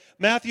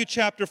Matthew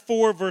chapter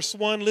 4, verse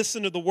 1,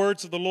 listen to the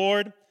words of the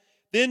Lord.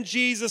 Then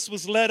Jesus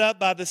was led up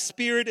by the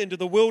Spirit into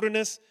the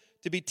wilderness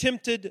to be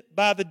tempted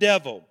by the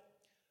devil.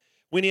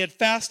 When he had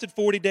fasted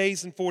 40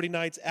 days and 40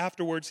 nights,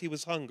 afterwards he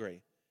was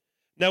hungry.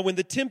 Now when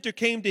the tempter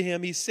came to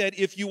him, he said,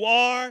 "If you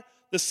are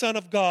the Son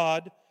of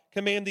God,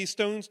 command these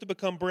stones to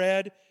become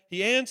bread."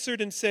 He answered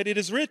and said, "It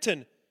is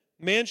written,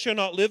 man shall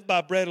not live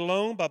by bread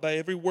alone, but by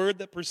every word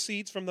that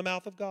proceeds from the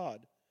mouth of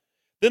God."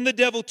 Then the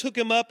devil took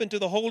him up into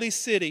the holy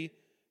city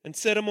and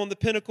set him on the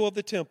pinnacle of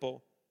the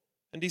temple.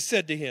 And he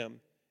said to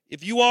him,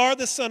 "If you are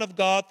the Son of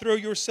God, throw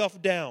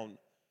yourself down,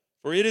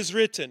 for it is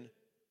written,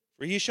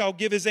 for he shall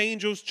give his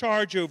angels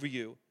charge over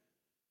you,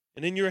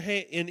 and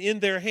in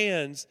their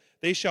hands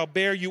they shall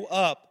bear you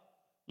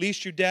up,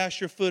 lest you dash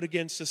your foot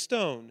against a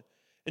stone."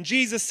 And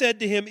Jesus said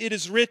to him, "It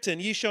is written,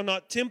 ye shall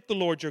not tempt the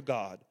Lord your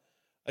God."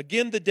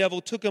 Again the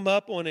devil took him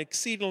up on an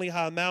exceedingly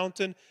high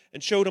mountain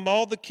and showed him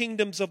all the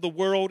kingdoms of the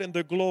world and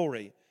their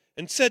glory,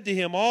 and said to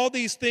him, "All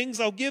these things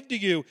I'll give to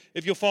you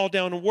if you'll fall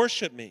down and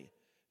worship me."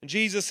 And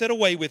Jesus said,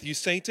 "Away with you,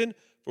 Satan,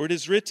 for it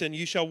is written,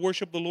 you shall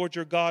worship the Lord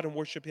your God and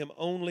worship him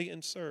only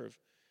and serve."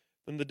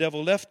 Then the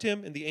devil left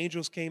him, and the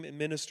angels came and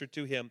ministered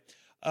to him.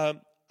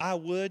 I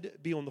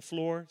would be on the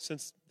floor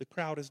since the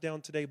crowd is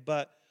down today,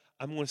 but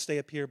I'm going to stay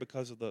up here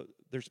because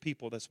there's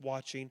people that's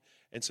watching,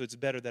 and so it's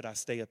better that I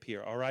stay up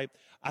here, all right?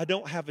 I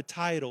don't have a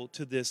title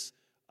to this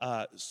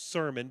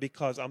sermon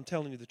because I'm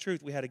telling you the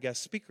truth. We had a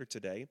guest speaker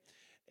today,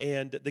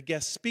 and the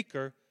guest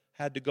speaker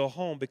had to go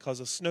home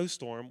because a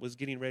snowstorm was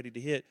getting ready to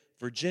hit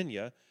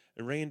Virginia,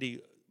 and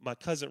my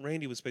cousin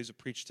Randy was supposed to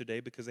preach today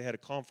because they had a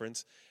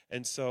conference,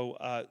 and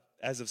so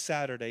as of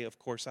Saturday, of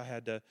course, I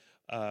had to,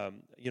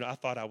 I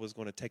thought I was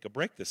going to take a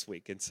break this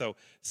week. And so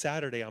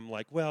Saturday, I'm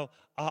like, well,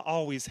 I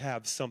always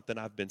have something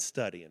I've been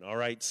studying, all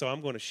right? So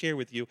I'm going to share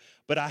with you,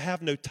 but I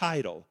have no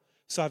title.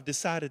 So I've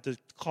decided to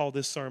call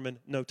this sermon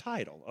No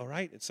Title, all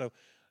right? And so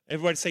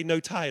everybody say no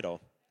title.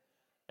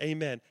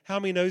 Amen. How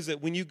many knows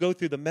that when you go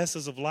through the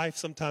messes of life,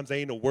 sometimes there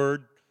ain't a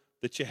word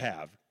that you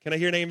have? Can I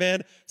hear an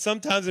amen?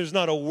 Sometimes there's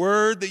not a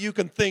word that you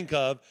can think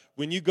of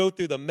when you go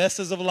through the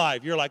messes of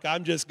life. You're like,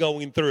 I'm just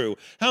going through.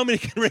 How many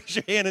can raise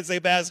your hand and say,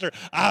 "Pastor,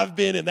 I've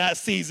been in that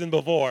season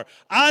before.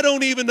 I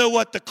don't even know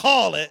what to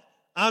call it.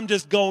 I'm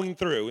just going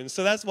through." And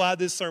so that's why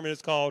this sermon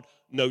is called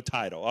No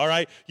Title. All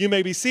right? You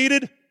may be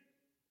seated.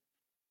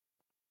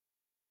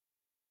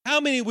 How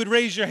many would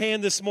raise your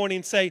hand this morning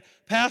and say,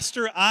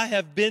 "Pastor, I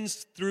have been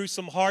through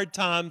some hard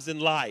times in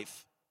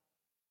life"?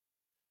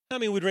 How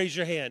many would raise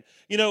your hand?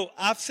 You know,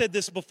 I've said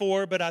this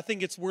before, but I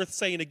think it's worth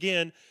saying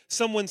again.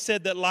 Someone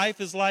said that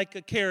life is like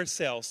a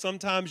carousel.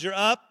 Sometimes you're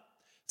up,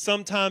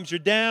 sometimes you're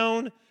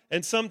down,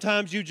 and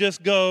sometimes you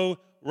just go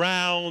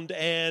round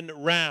and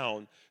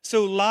round.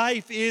 So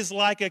life is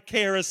like a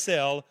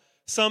carousel.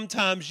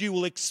 Sometimes you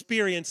will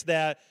experience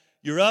that.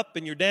 You're up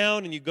and you're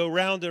down and you go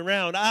round and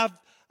round.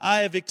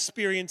 I have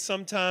experienced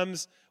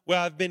sometimes where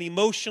I've been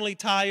emotionally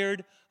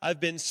tired, I've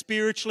been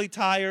spiritually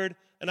tired,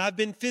 and I've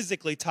been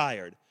physically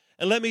tired.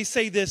 And let me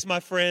say this, my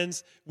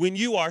friends, when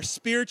you are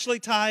spiritually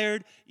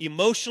tired,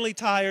 emotionally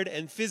tired,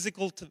 and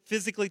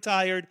physically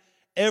tired,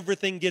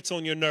 everything gets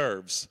on your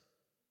nerves.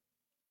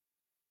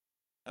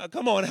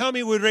 Come on, how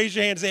many would raise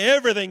your hand and say,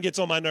 "Everything gets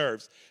on my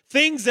nerves"?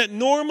 Things that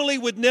normally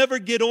would never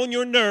get on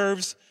your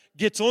nerves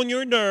gets on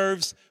your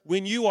nerves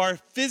when you are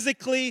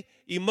physically,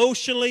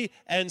 emotionally,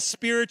 and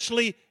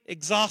spiritually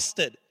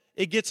exhausted.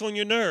 It gets on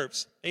your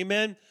nerves.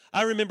 Amen?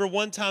 I remember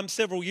one time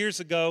several years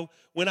ago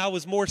when I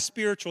was more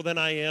spiritual than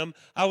I am.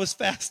 I was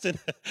fasting.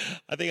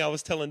 I think I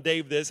was telling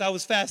Dave this. I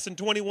was fasting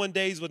 21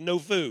 days with no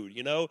food,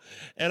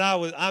 and I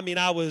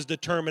was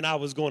determined I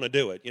was going to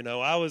do it.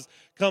 I was,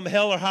 come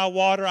hell or high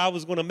water, I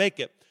was going to make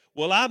it.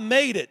 Well, I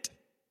made it,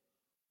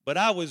 but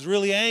I was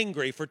really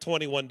angry for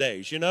 21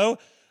 days,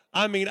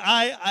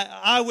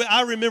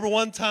 I remember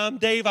one time,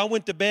 Dave, I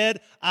went to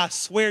bed. I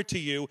swear to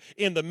you,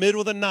 in the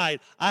middle of the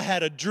night, I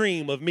had a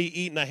dream of me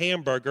eating a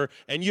hamburger,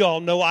 and you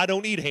all know I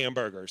don't eat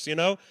hamburgers,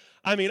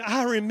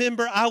 I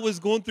remember I was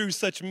going through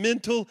such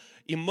mental,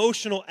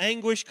 emotional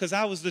anguish because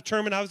I was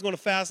determined I was going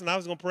to fast and I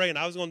was going to pray and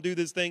I was going to do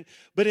this thing.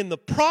 But in the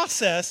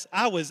process,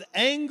 I was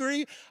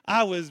angry.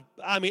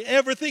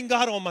 Everything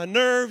got on my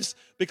nerves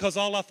because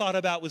all I thought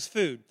about was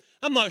food.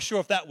 I'm not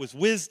sure if that was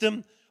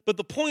wisdom. But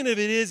the point of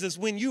it is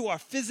when you are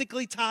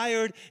physically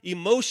tired,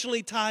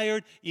 emotionally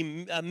tired,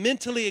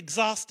 mentally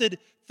exhausted,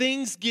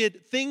 things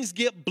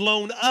get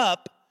blown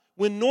up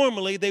when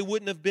normally they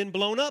wouldn't have been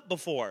blown up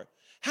before.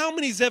 How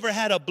many's ever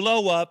had a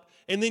blow up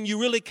and then you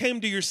really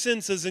came to your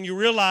senses and you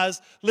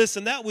realized,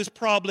 listen, that was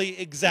probably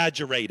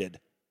exaggerated?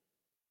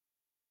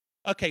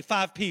 Okay,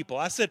 5 people.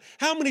 I said,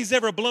 how many's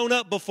ever blown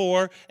up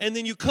before and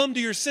then you come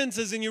to your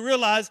senses and you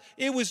realize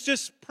it was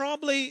just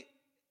probably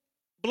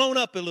blown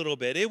up a little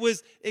bit. It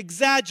was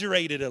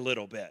exaggerated a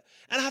little bit.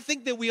 And I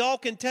think that we all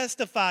can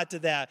testify to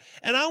that.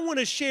 And I want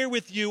to share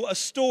with you a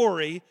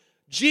story,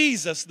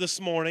 Jesus this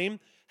morning,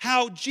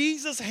 how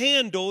Jesus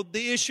handled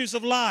the issues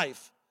of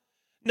life.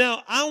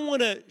 Now, I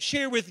want to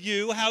share with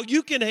you how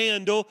you can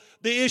handle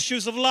the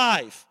issues of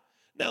life.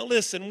 Now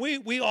listen,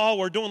 we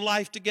all are doing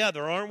life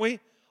together, aren't we?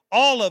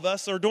 All of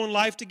us are doing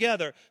life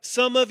together.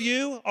 Some of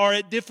you are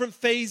at different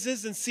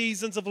phases and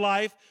seasons of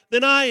life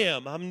than I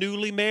am. I'm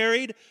newly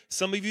married.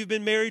 Some of you have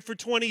been married for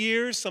 20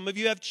 years. Some of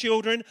you have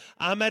children.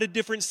 I'm at a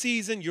different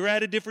season. You're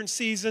at a different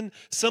season.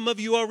 Some of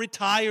you are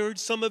retired.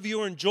 Some of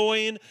you are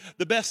enjoying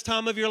the best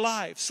time of your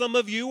life. Some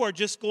of you are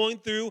just going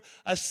through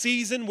a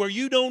season where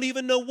you don't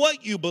even know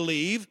what you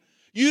believe.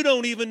 You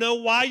don't even know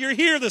why you're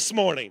here this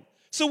morning.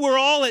 So we're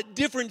all at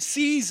different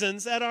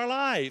seasons at our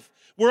life.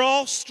 We're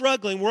all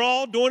struggling. We're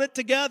all doing it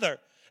together.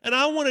 And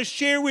I want to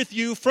share with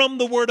you from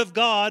the Word of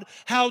God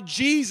how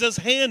Jesus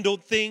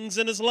handled things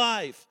in his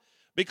life,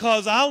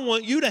 because I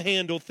want you to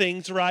handle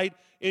things right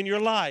in your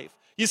life.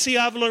 You see,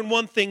 I've learned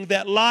one thing,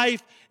 that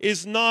life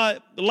is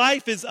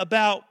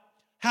about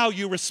how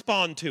you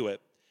respond to it.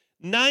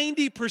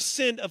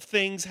 90% of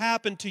things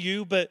happen to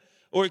you,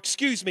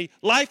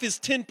 life is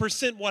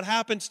 10% what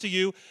happens to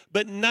you,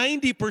 but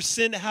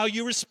 90% how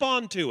you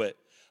respond to it.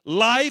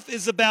 Life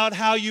is about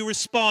how you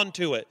respond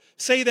to it.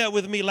 Say that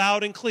with me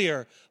loud and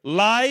clear.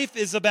 Life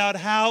is about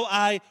how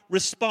I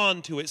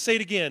respond to it. Say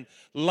it again.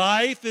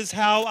 Life is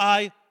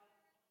about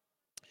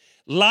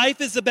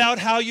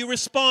how you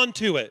respond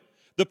to it.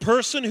 The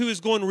person who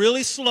is going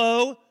really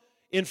slow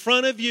in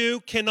front of you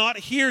cannot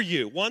hear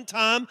you. One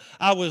time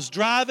I was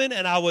driving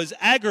and I was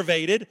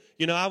aggravated.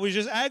 I was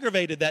just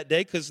aggravated that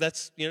day, because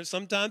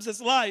sometimes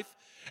it's life.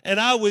 And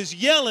I was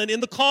yelling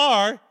in the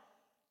car,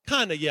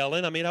 kind of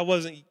yelling. I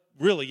wasn't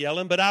really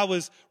yelling, but I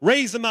was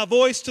raising my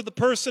voice to the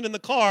person in the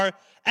car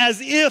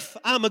as if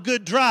I'm a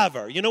good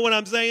driver. You know what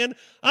I'm saying?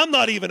 I'm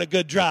not even a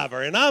good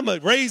driver, and I'm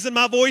raising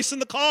my voice in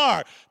the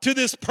car to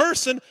this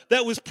person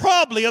that was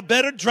probably a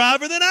better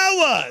driver than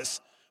I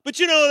was. But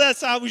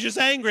I was just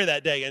angry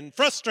that day and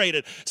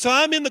frustrated. So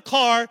I'm in the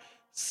car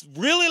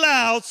really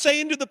loud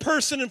saying to the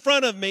person in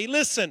front of me,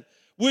 listen,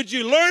 would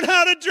you learn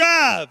how to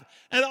drive?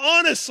 And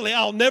honestly,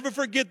 I'll never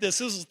forget this.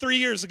 This was 3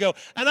 years ago.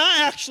 And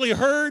I actually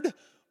heard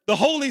the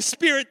Holy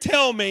Spirit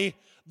tell me,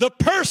 the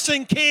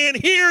person can't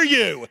hear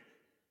you.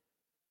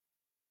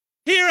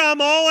 Here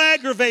I'm all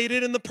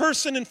aggravated, and the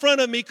person in front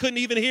of me couldn't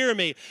even hear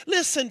me.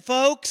 Listen,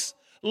 folks,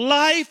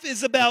 life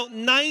is about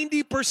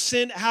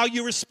 90% how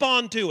you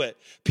respond to it.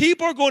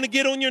 People are going to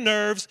get on your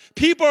nerves.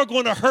 People are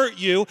going to hurt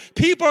you.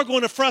 People are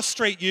going to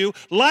frustrate you.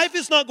 Life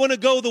is not going to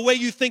go the way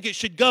you think it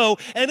should go.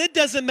 And it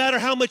doesn't matter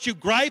how much you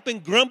gripe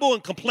and grumble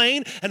and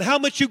complain and how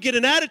much you get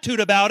an attitude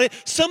about it.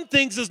 Some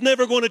things is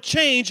never going to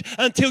change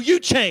until you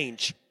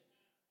change.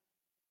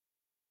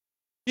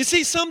 You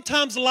see,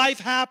 sometimes life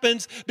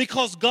happens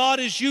because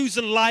God is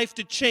using life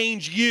to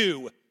change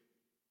you.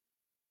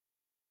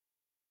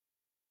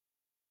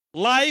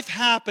 Life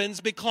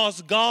happens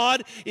because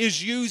God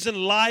is using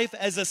life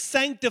as a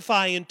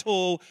sanctifying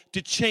tool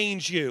to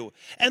change you.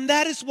 And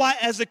that is why,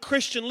 as a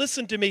Christian,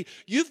 listen to me,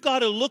 you've got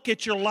to look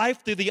at your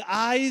life through the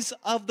eyes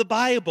of the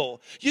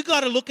Bible. You've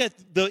got to look at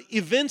the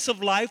events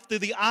of life through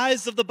the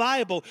eyes of the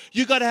Bible.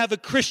 You've got to have a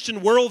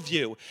Christian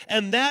worldview.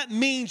 And that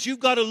means you've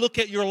got to look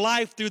at your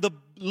life through the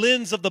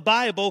lens of the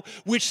Bible,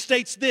 which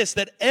states this,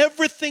 that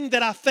everything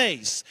that I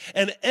face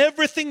and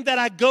everything that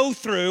I go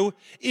through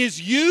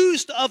is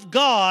used of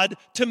God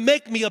to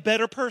make me a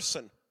better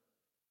person.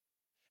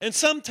 And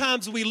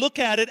sometimes we look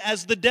at it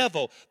as the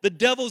devil. The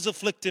devil's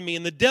afflicting me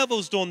and the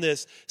devil's doing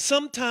this.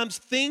 Sometimes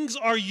things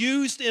are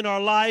used in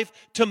our life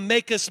to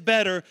make us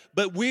better,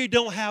 but we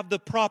don't have the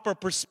proper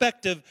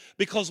perspective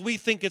because we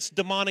think it's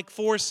demonic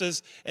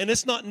forces, and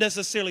it's not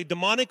necessarily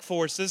demonic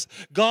forces.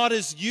 God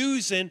is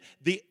using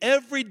the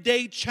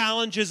everyday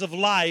challenges of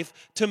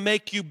life to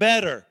make you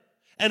better.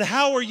 And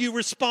how are you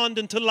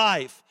responding to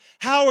life?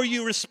 How are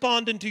you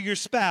responding to your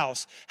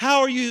spouse? How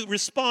are you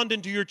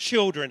responding to your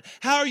children?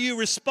 How are you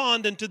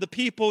responding to the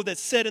people that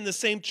sit in the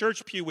same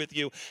church pew with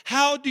you?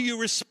 How do you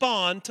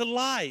respond to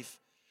life?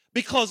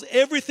 Because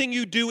everything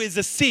you do is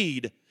a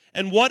seed,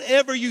 and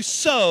whatever you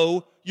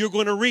sow, you're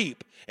going to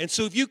reap. And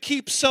so if you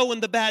keep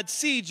sowing the bad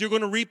seeds, you're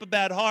going to reap a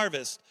bad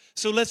harvest.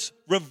 So let's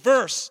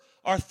reverse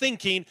our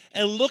thinking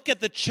and look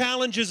at the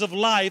challenges of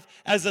life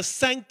as a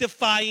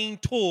sanctifying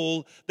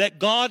tool that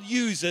God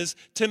uses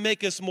to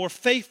make us more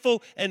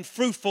faithful and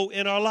fruitful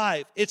in our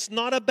life. It's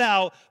not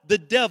about the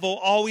devil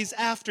always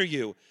after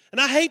you. And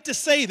I hate to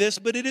say this,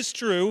 but it is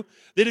true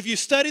that if you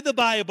study the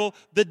Bible,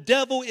 the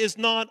devil is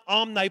not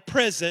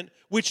omnipresent,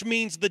 which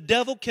means the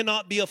devil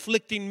cannot be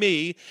afflicting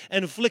me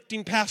and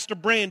afflicting Pastor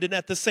Brandon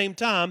at the same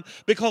time,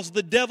 because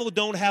the devil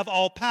don't have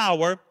all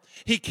power.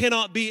 He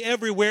cannot be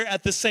everywhere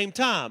at the same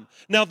time.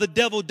 Now, the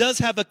devil does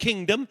have a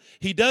kingdom.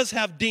 He does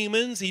have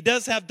demons. He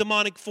does have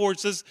demonic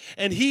forces.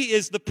 And he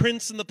is the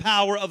prince and the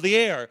power of the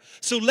air.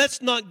 So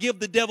let's not give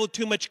the devil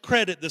too much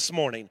credit this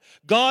morning.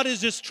 God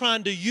is just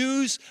trying to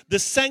use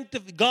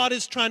God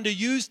is trying to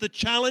use the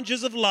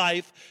challenges of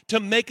life to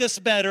make us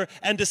better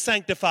and to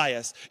sanctify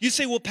us. You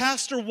say, well,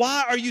 Pastor,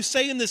 why are you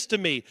saying this to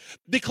me?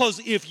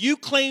 Because if you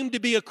claim to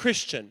be a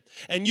Christian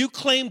and you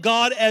claim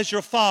God as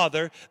your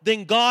Father,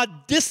 then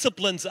God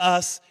disciplines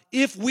us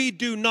if we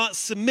do not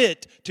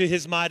submit to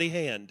his mighty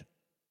hand.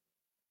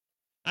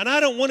 And I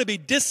don't want to be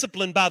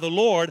disciplined by the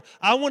Lord.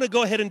 I want to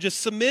go ahead and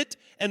just submit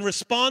and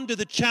respond to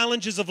the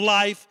challenges of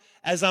life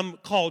as I'm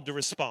called to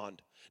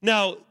respond.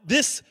 Now,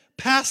 this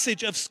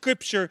passage of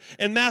Scripture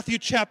in Matthew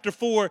chapter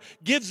 4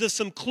 gives us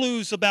some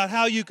clues about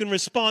how you can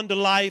respond to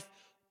life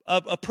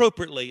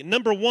appropriately.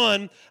 Number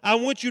one, I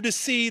want you to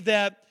see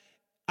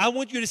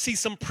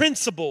some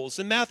principles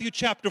in Matthew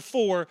chapter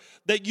 4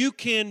 that you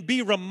can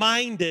be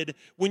reminded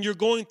when you're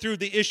going through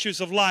the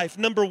issues of life.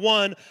 Number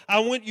one, I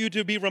want you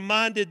to be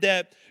reminded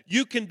that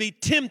you can be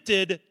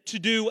tempted to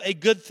do a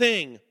good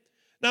thing.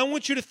 Now, I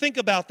want you to think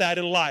about that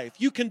in life.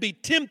 You can be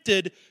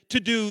tempted to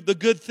do the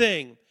good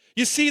thing.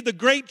 You see, the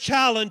great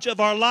challenge of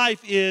our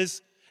life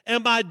is,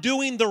 am I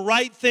doing the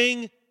right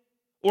thing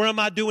or am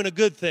I doing a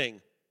good thing?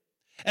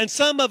 And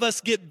some of us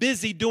get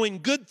busy doing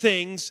good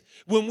things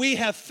when we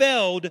have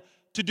failed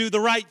to do the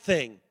right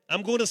thing.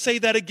 I'm going to say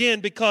that again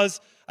because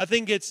I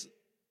think it's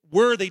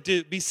worthy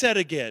to be said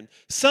again.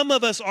 Some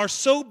of us are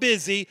so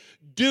busy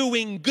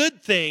doing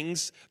good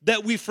things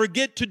that we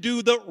forget to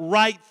do the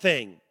right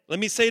thing. Let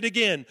me say it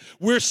again.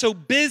 We're so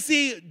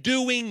busy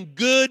doing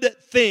good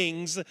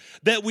things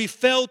that we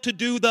fail to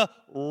do the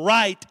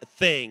right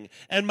thing.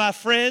 And my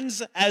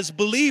friends, as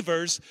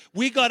believers,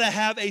 we got to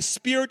have a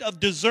spirit of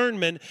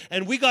discernment,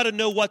 and we got to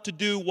know what to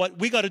do.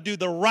 We got to do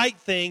the right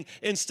thing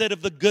instead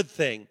of the good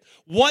thing.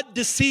 What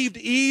deceived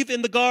Eve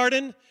in the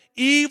garden?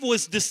 Eve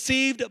was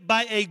deceived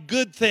by a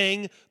good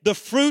thing. The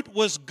fruit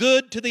was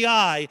good to the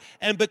eye,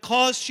 and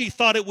because she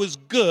thought it was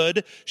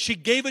good, she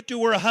gave it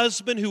to her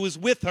husband who was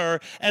with her,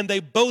 and they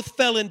both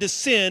fell into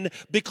sin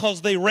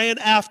because they ran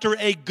after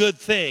a good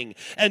thing.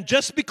 And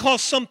just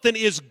because something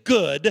is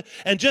good,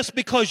 and just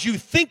because you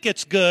think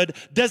it's good,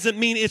 doesn't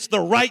mean it's the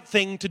right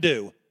thing to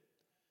do.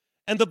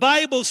 And the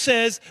Bible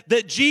says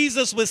that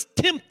Jesus was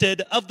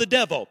tempted of the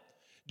devil.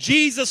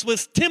 Jesus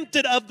was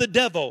tempted of the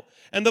devil.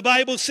 And the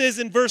Bible says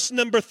in verse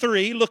number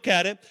 3, look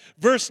at it.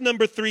 Verse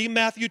number 3,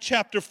 Matthew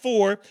chapter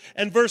 4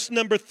 and verse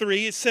number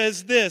 3, it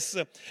says this.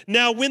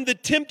 Now when the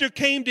tempter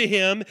came to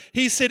him,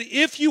 he said,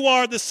 if you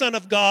are the Son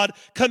of God,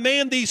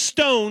 command these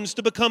stones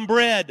to become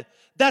bread.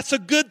 That's a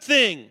good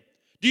thing.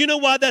 Do you know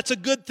why that's a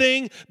good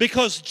thing?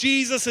 Because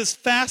Jesus is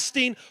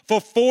fasting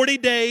for 40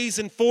 days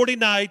and 40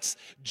 nights.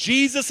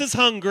 Jesus is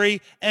hungry,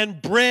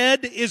 and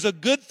bread is a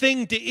good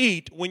thing to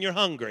eat when you're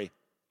hungry.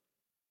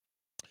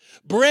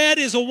 Bread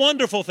is a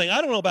wonderful thing.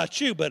 I don't know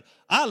about you, but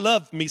I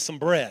love me some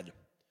bread.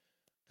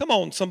 Come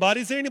on,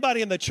 somebody. Is there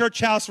anybody in the church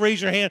house?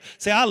 Raise your hand.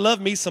 Say, I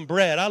love me some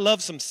bread. I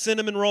love some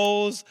cinnamon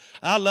rolls.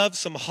 I love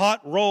some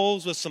hot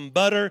rolls with some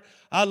butter.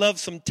 I love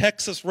some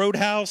Texas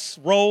Roadhouse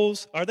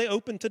rolls. Are they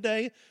open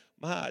today?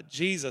 My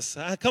Jesus.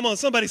 Come on,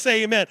 somebody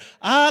say amen.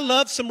 I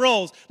love some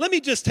rolls. Let me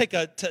take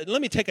a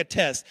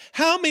test.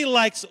 How many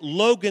likes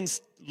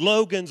Logan's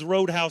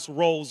Roadhouse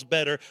rolls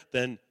better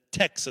than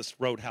Texas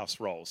Roadhouse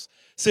rolls?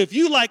 So if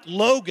you like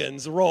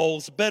Logan's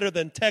rolls better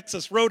than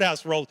Texas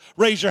Roadhouse rolls,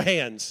 raise your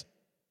hands.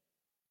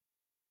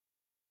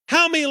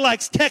 How many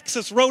likes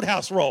Texas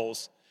Roadhouse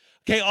rolls?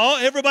 Okay,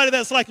 everybody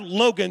that's like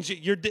Logan's,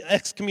 you're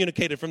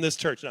excommunicated from this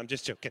church. No, I'm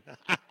just joking.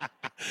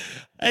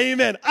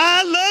 Amen.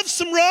 I love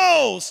some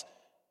rolls.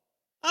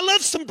 I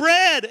love some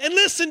bread. And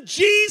listen,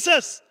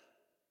 Jesus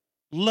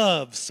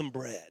loves some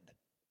bread.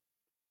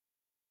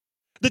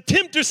 The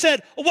tempter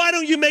said, why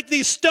don't you make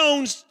these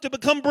stones to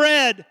become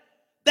bread?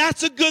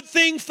 That's a good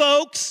thing,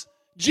 folks.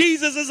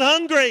 Jesus is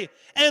hungry,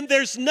 and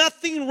there's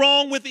nothing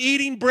wrong with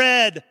eating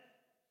bread.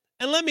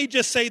 And let me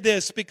just say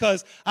this,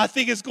 because I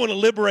think it's going to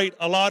liberate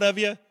a lot of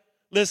you.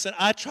 Listen,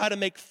 I try to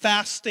make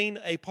fasting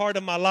a part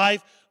of my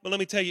life, but let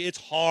me tell you, it's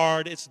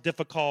hard, it's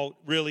difficult,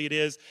 really it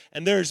is.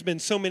 And there's been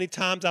so many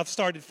times I've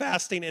started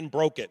fasting and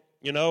broke it,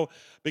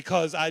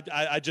 because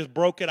I just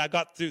broke it. I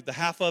got through the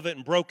half of it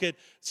and broke it.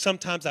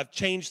 Sometimes I've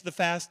changed the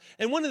fast.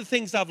 And one of the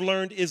things I've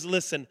learned is,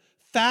 listen,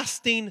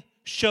 fasting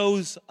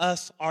shows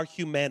us our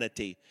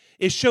humanity.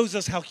 It shows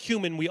us how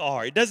human we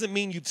are. It doesn't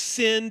mean you've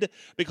sinned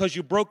because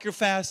you broke your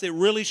fast. It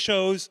really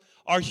shows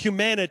our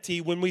humanity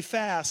when we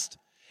fast.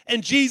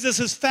 And Jesus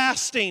is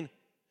fasting.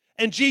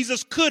 And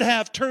Jesus could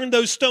have turned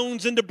those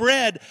stones into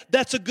bread.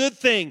 That's a good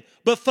thing.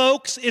 But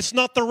folks, it's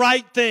not the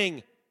right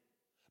thing.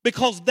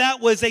 Because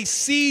that was a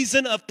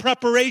season of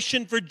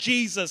preparation for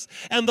Jesus.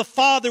 And the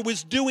Father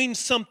was doing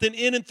something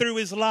in and through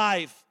his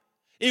life.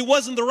 It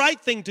wasn't the right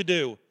thing to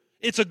do.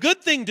 It's a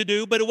good thing to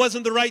do, but it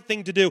wasn't the right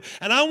thing to do.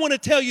 And I want to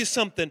tell you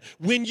something.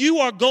 When you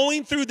are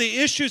going through the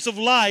issues of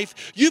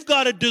life, you've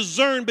got to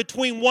discern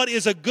between what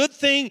is a good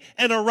thing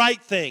and a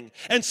right thing.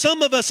 And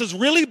some of us is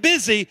really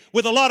busy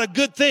with a lot of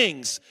good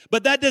things,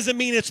 but that doesn't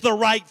mean it's the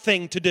right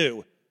thing to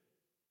do.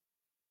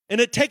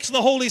 And it takes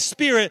the Holy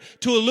Spirit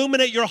to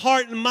illuminate your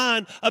heart and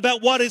mind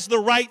about what is the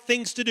right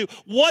things to do.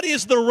 What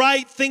is the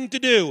right thing to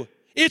do?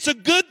 It's a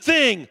good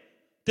thing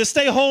to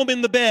stay home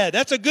in the bed.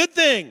 That's a good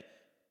thing.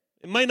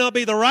 It might not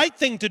be the right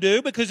thing to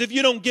do, because if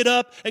you don't get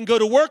up and go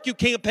to work, you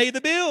can't pay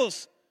the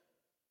bills.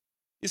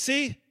 You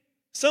see,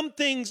 some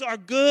things are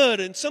good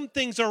and some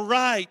things are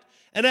right.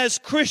 And as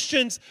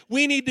Christians,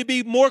 we need to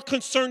be more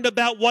concerned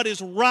about what is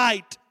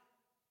right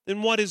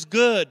than what is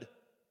good.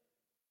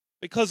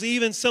 Because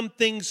even some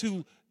things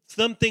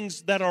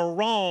that are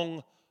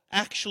wrong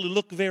actually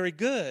look very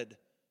good.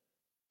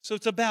 So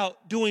it's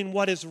about doing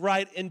what is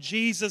right. And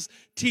Jesus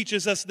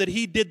teaches us that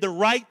he did the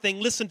right thing.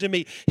 Listen to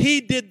me.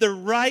 He did the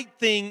right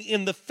thing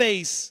in the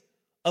face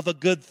of a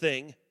good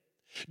thing.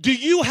 Do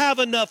you have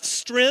enough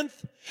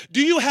strength?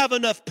 Do you have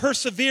enough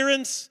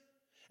perseverance?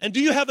 And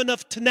do you have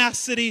enough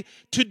tenacity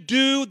to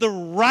do the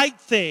right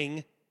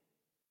thing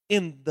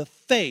in the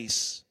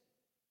face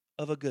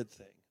of a good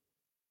thing?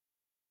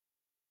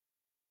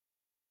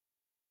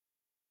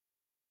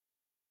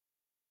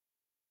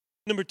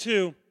 Number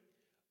two,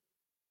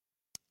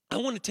 I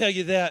want to tell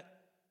you that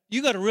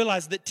you got to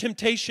realize that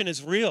temptation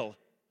is real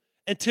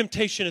and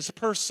temptation is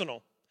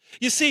personal.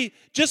 You see,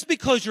 just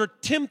because you're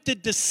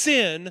tempted to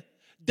sin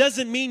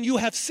doesn't mean you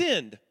have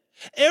sinned.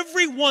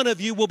 Every one of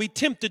you will be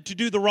tempted to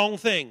do the wrong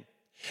thing.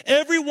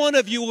 Every one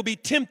of you will be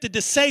tempted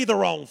to say the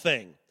wrong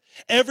thing.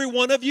 Every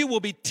one of you will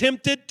be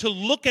tempted to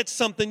look at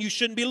something you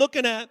shouldn't be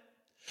looking at.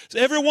 So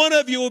every one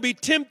of you will be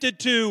tempted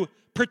to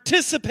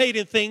participate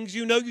in things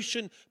you know you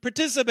shouldn't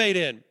participate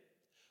in.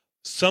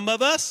 Some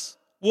of us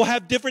will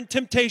have different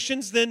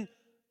temptations than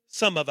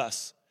some of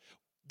us.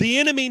 The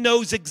enemy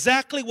knows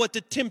exactly what to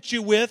tempt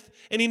you with,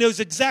 and he knows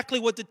exactly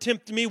what to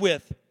tempt me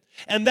with.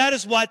 And that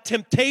is why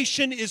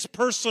temptation is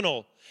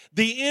personal.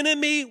 The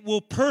enemy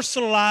will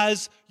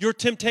personalize your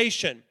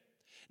temptation.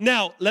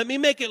 Now, let me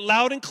make it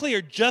loud and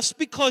clear. Just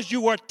because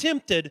you are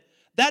tempted,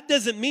 that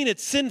doesn't mean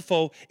it's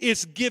sinful.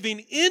 It's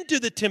giving into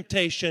the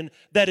temptation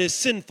that is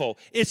sinful.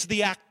 It's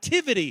the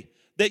activity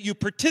that you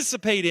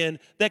participate in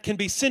that can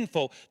be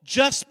sinful.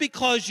 Just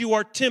because you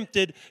are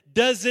tempted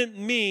doesn't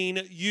mean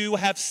you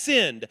have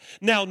sinned.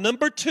 Now,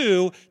 number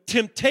two,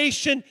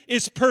 temptation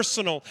is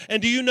personal.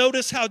 And do you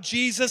notice how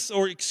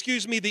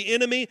the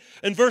enemy,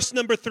 in verse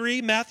number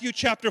 3, Matthew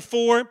chapter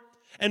 4,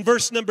 and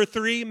verse number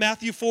 3,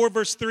 Matthew 4,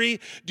 verse 3,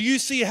 do you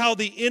see how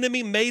the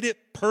enemy made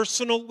it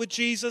personal with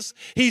Jesus?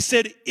 He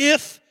said,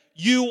 if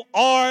you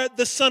are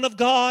the Son of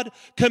God,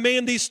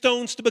 command these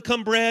stones to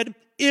become bread.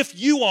 If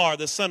you are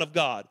the Son of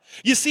God.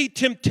 You see,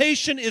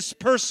 temptation is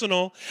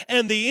personal,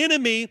 and the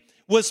enemy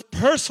was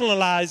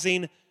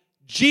personalizing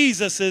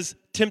Jesus'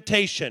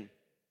 temptation.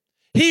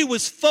 He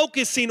was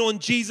focusing on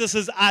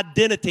Jesus'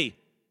 identity.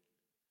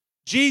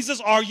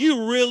 Jesus, are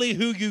you really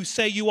who you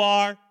say you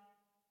are?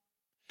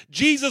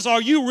 Jesus,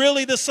 are you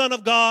really the Son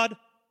of God?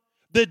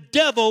 The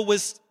devil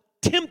was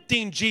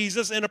tempting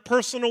Jesus in a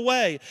personal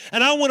way.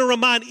 And I want to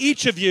remind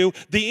each of you,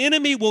 the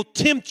enemy will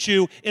tempt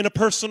you in a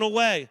personal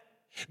way.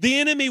 The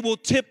enemy will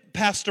tempt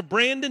Pastor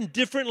Brandon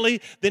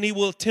differently than he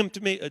will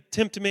tempt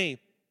me.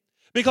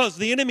 Because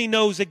the enemy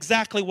knows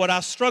exactly what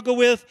I struggle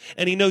with,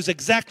 and he knows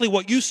exactly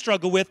what you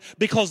struggle with,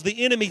 because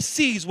the enemy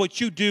sees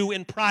what you do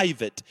in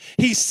private.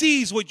 He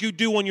sees what you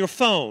do on your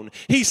phone.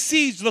 He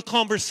sees the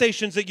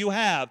conversations that you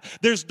have.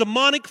 There's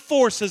demonic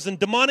forces and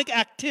demonic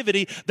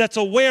activity that's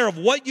aware of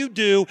what you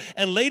do,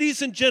 and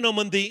ladies and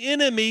gentlemen, the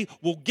enemy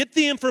will get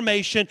the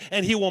information,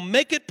 and he will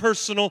make it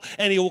personal,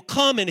 and he will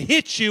come and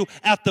hit you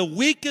at the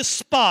weakest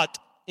spot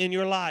in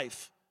your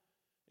life.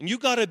 And you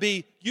got to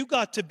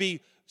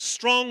be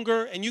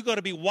stronger, and you got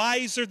to be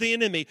wiser than the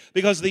enemy,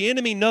 because the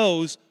enemy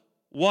knows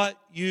what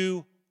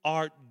you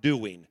are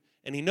doing,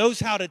 and he knows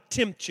how to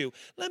tempt you.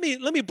 Let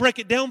me break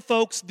it down,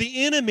 folks.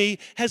 The enemy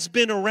has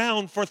been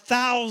around for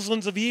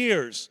thousands of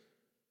years.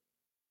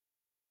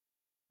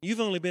 You've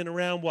only been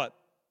around, what,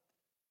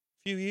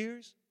 a few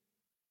years?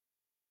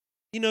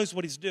 He knows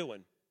what he's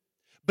doing.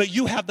 But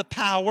you have the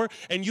power,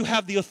 and you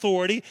have the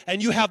authority,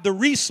 and you have the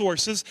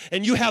resources,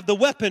 and you have the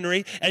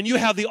weaponry, and you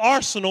have the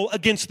arsenal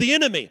against the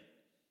enemy.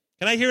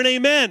 Can I hear an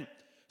amen?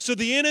 So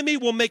the enemy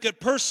will make it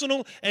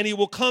personal, and he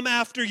will come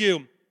after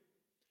you.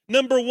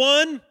 Number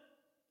one,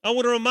 I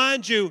want to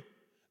remind you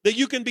that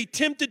you can be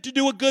tempted to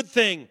do a good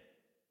thing,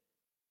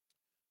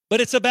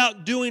 but it's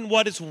about doing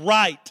what is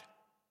right.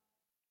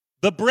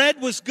 The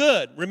bread was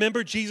good.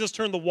 Remember, Jesus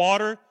turned the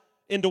water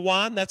into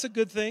wine. That's a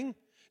good thing.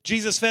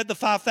 Jesus fed the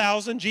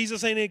 5,000.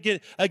 Jesus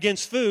ain't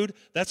against food.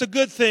 That's a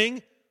good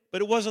thing, but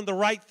it wasn't the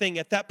right thing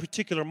at that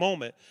particular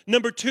moment.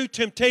 Number two,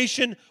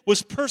 temptation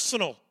was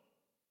personal.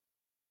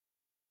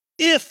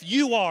 If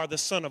you are the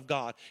Son of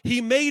God.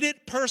 He made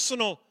it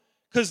personal,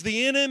 because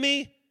the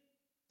enemy,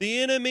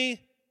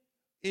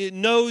 it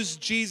knows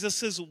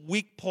Jesus'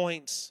 weak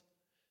points.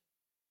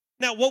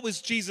 Now, what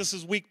was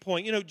Jesus' weak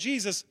point? You know,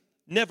 Jesus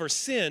never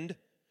sinned,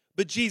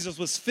 but Jesus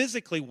was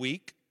physically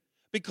weak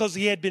because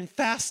he had been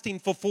fasting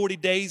for 40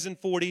 days and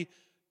 40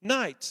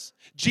 nights.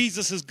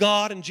 Jesus is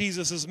God and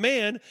Jesus is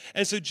man,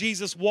 and so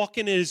Jesus,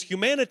 walking in his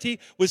humanity,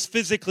 was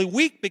physically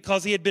weak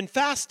because he had been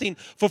fasting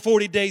for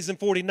 40 days and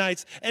 40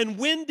 nights. And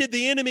when did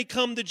the enemy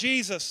come to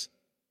Jesus?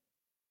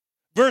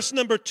 Verse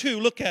number 2,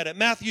 look at it.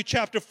 Matthew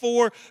chapter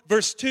 4,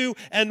 verse 2.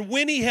 And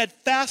when he had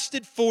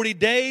fasted 40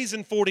 days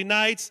and 40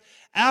 nights,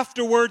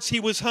 afterwards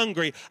he was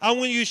hungry. I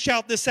want you to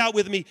shout this out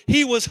with me.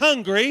 He was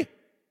hungry.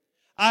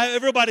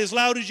 Everybody as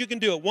loud as you can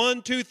do it.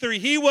 1, 2, 3.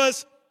 He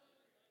was.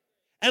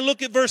 And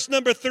look at verse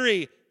number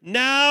 3.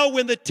 Now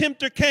when the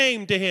tempter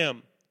came to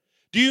him.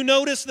 Do you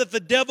notice that the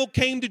devil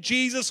came to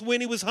Jesus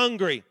when he was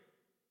hungry?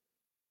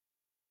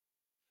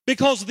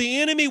 Because the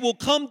enemy will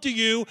come to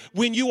you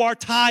when you are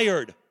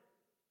tired.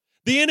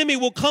 The enemy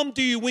will come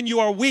to you when you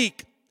are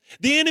weak.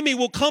 The enemy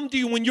will come to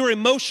you when you're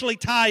emotionally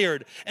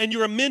tired and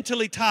you're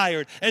mentally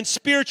tired and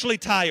spiritually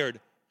tired.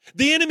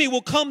 The enemy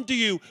will come to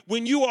you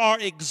when you are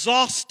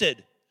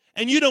exhausted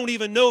and you don't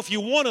even know if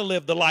you want to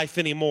live the life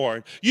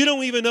anymore. You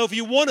don't even know if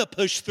you want to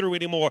push through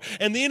anymore.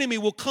 And the enemy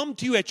will come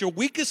to you at your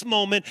weakest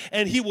moment,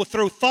 and he will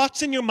throw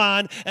thoughts in your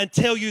mind and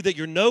tell you that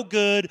you're no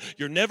good,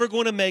 you're never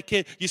going to make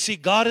it. You see,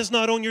 God is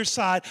not on your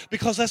side,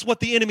 because that's what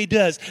the enemy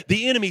does.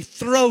 The enemy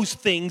throws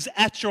things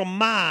at your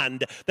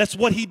mind. That's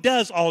what he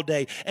does all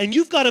day. And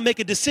you've got to make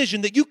a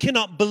decision that you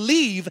cannot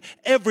believe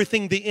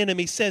everything the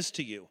enemy says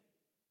to you.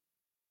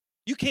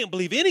 You can't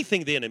believe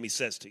anything the enemy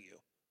says to you.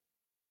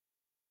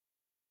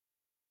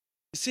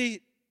 You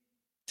see,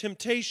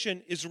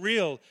 temptation is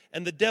real,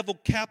 and the devil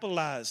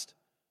capitalized.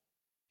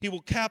 He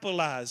will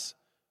capitalize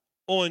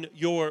on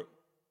your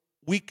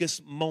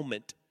weakest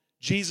moment.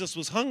 Jesus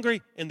was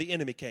hungry, and the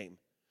enemy came.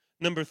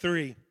 Number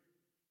 3,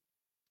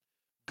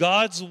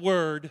 God's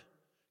word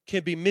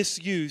can be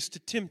misused to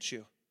tempt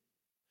you.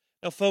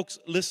 Now, folks,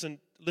 listen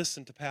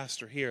to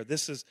Pastor here.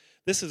 This is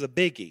a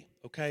biggie,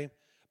 okay?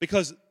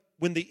 Because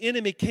when the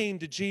enemy came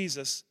to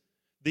Jesus,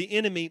 the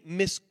enemy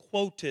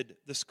misquoted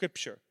the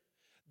scripture.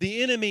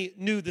 The enemy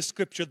knew the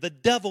scripture. The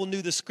devil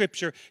knew the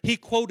scripture. He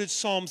quoted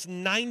Psalms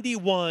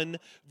 91,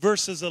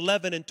 verses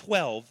 11 and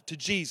 12 to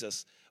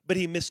Jesus, but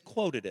he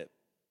misquoted it.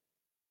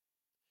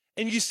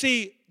 And you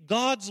see,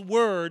 God's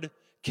word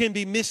can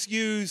be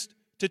misused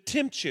to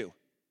tempt you.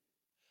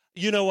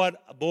 You know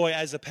what? Boy,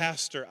 as a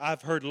pastor,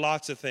 I've heard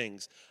lots of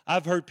things.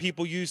 I've heard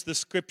people use the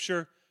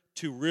scripture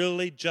to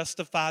really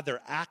justify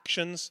their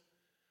actions.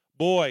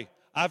 Boy,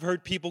 I've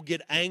heard people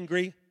get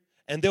angry,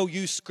 and they'll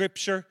use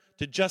scripture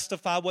to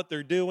justify what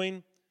they're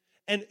doing.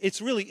 And it's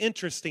really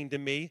interesting to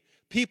me.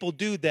 People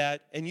do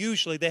that, and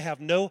usually they have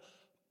no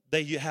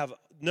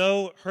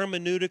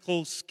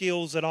hermeneutical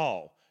skills at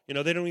all. You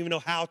know, they don't even know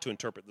how to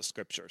interpret the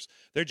scriptures.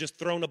 They're just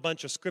throwing a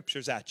bunch of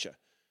scriptures at you.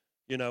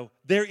 You know,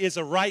 there is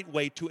a right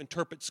way to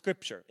interpret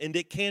scripture, and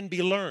it can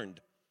be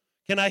learned.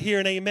 Can I hear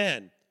an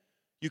amen?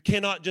 You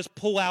cannot just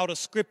pull out a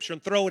scripture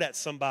and throw it at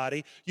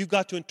somebody. You've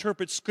got to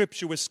interpret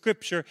scripture with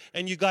scripture,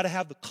 and you've got to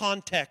have the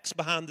context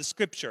behind the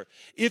scripture.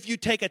 If you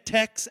take a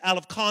text out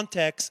of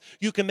context,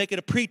 you can make it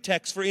a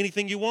pretext for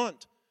anything you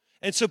want.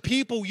 And so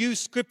people use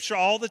scripture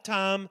all the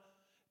time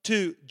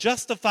to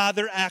justify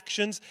their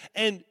actions.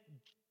 And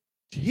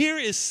here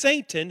is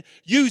Satan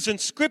using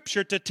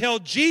scripture to tell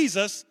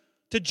Jesus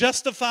to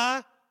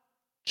justify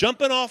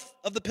jumping off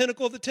of the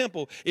pinnacle of the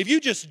temple. If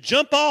you just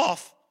jump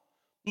off,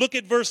 look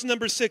at verse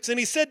number 6. And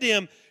he said to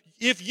him,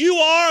 if you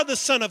are the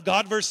Son of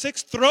God, verse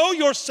 6, throw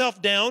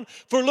yourself down.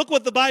 For look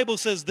what the Bible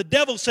says. The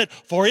devil said,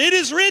 for it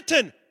is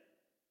written,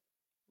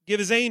 give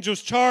his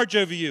angels charge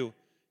over you,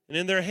 and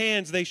in their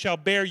hands they shall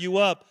bear you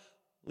up,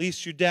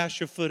 lest you dash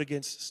your foot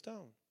against a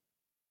stone.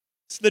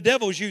 So the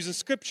devil's using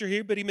scripture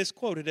here, but he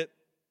misquoted it.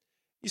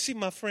 You see,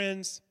 my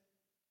friends,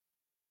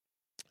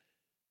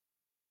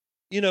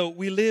 you know,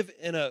 we live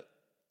in a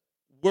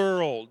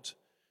world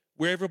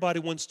where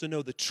everybody wants to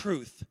know the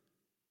truth.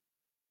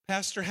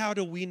 Pastor, how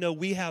do we know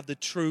we have the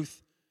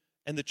truth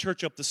and the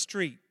church up the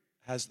street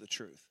has the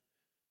truth?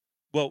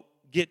 Well,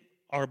 get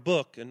our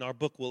book, and our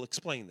book will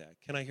explain that.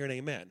 Can I hear an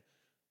amen?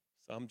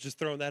 So I'm just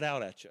throwing that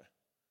out at you.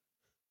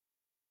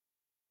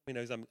 You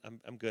know,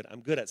 I'm good.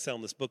 I'm good at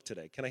selling this book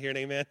today. Can I hear an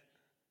amen?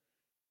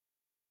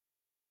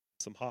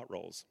 Some hot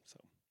rolls.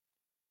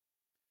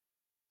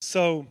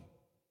 So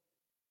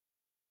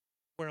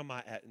where am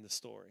I at in the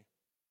story?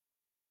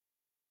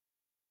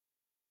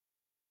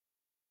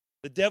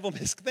 The devil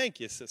thank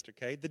you, Sister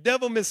Kay. The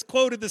devil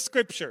misquoted the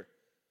scripture.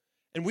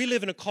 And we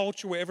live in a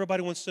culture where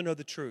everybody wants to know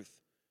the truth.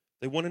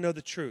 They want to know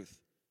the truth.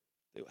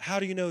 How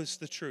do you know it's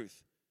the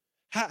truth?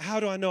 How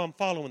do I know I'm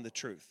following the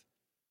truth?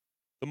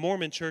 The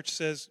Mormon church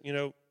says, you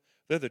know,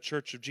 they're the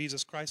Church of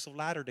Jesus Christ of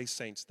Latter-day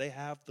Saints. They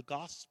have the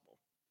gospel.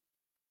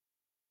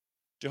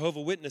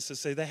 Jehovah's Witnesses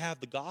say they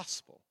have the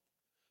gospel.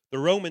 The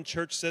Roman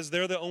church says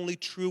they're the only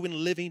true and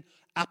living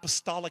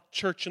apostolic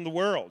church in the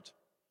world.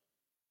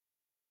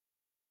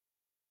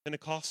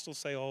 Pentecostals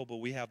say, oh, but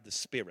we have the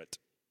Spirit.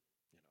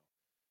 You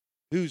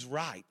know, who's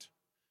right?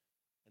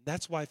 And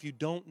that's why if you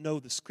don't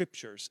know the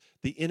scriptures,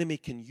 the enemy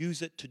can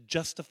use it to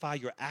justify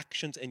your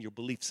actions and your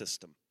belief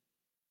system.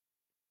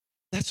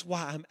 That's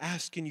why I'm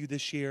asking you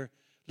this year,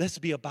 let's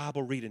be a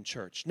Bible reading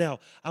church. Now,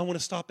 I want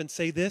to stop and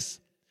say this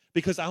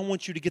because I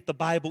want you to get the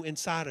Bible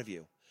inside of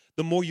you.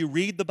 The more you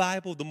read the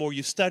Bible, the more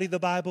you study the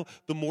Bible,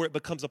 the more it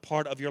becomes a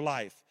part of your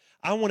life.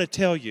 I want to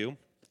tell you,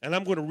 and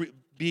I'm going to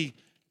be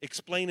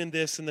explaining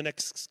this in the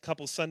next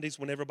couple Sundays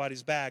when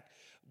everybody's back,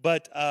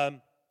 but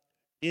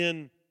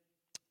in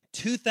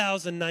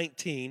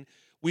 2019,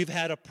 we've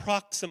had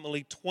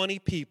approximately 20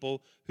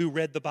 people who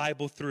read the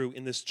Bible through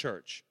in this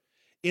church.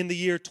 In the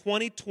year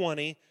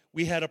 2020,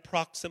 we had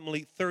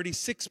approximately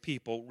 36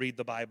 people read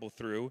the Bible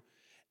through.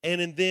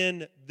 And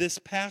then this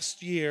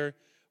past year,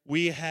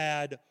 we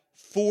had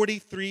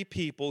 43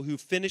 people who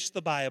finished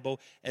the Bible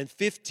and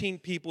 15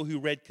 people who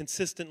read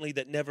consistently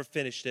that never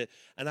finished it.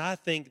 And I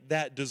think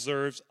that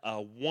deserves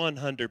a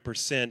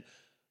 100%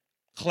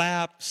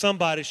 clap.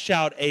 Somebody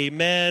shout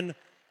amen.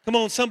 Come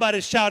on,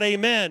 somebody shout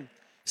amen.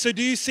 So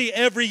do you see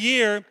every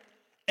year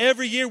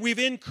we've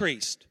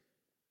increased.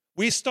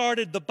 We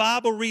started the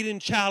Bible Reading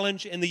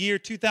Challenge in the year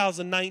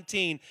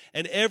 2019,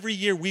 and every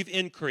year we've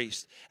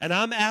increased. And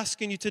I'm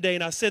asking you today,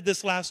 and I said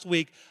this last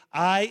week,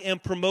 I am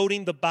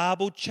promoting the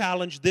Bible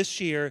Challenge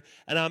this year,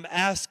 and I'm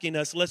asking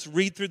us, let's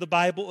read through the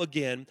Bible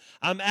again.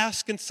 I'm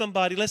asking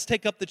somebody, let's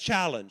take up the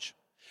challenge.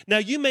 Now,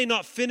 you may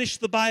not finish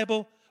the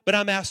Bible, but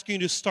I'm asking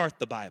you to start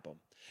the Bible.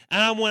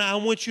 And I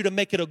want you to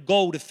make it a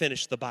goal to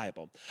finish the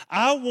Bible.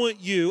 I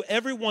want you,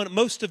 everyone,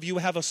 most of you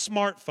have a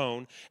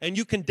smartphone, and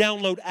you can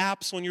download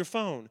apps on your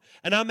phone.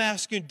 And I'm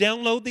asking you,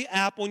 download the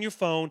app on your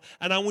phone,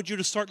 and I want you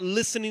to start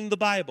listening to the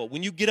Bible.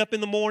 When you get up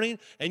in the morning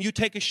and you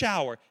take a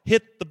shower,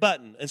 hit the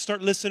button and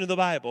start listening to the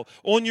Bible.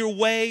 On your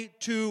way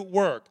to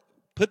work,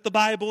 put the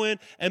Bible in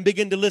and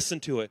begin to listen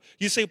to it.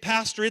 You say,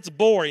 Pastor, it's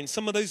boring.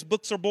 Some of those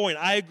books are boring.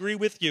 I agree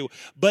with you,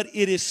 but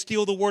it is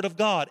still the Word of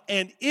God.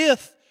 And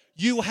if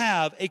you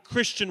have a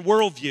Christian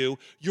worldview,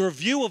 your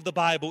view of the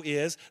Bible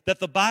is that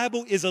the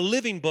Bible is a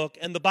living book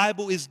and the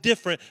Bible is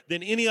different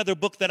than any other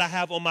book that I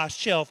have on my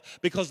shelf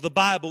because the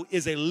Bible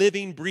is a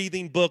living,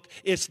 breathing book.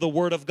 It's the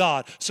Word of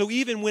God. So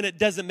even when it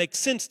doesn't make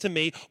sense to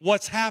me,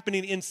 what's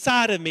happening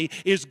inside of me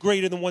is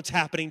greater than what's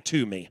happening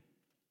to me.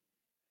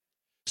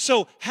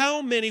 So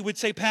how many would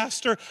say,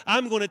 Pastor,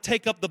 I'm going to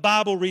take up the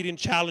Bible reading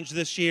challenge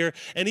this year,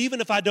 and even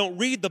if I don't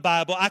read the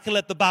Bible, I can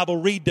let the Bible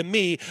read to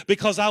me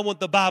because I want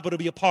the Bible to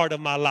be a part of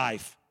my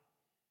life?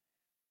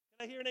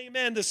 Can I hear an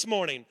amen this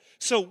morning?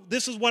 So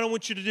this is what I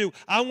want you to do.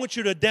 I want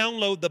you to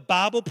download the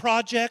Bible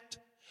Project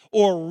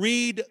or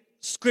Read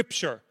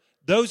Scripture.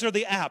 Those are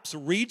the apps.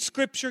 Read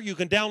Scripture, you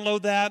can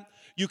download that.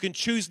 You can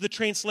choose the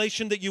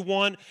translation that you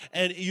want,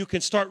 and you can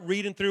start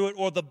reading through it,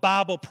 or the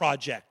Bible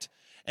Project.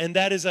 And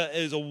that is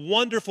a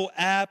wonderful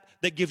app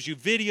that gives you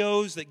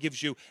videos, that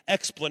gives you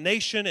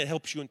explanation. It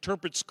helps you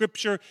interpret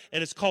Scripture,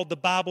 and it's called the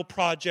Bible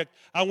Project.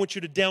 I want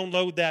you to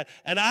download that.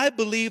 And I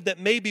believe that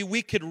maybe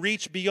we could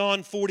reach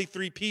beyond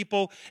 43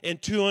 people in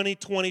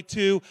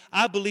 2022.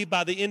 I believe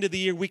by the end of the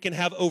year, we can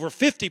have over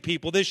 50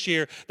 people this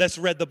year that's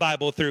read the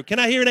Bible through. Can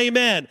I hear an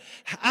amen?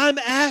 I'm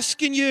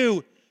asking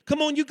you,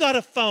 come on, you got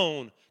a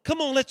phone.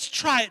 Come on, let's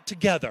try it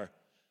together.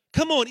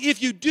 Come on,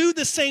 if you do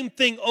the same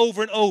thing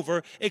over and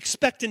over,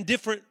 expecting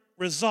different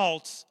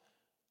results,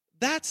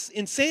 that's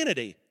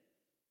insanity.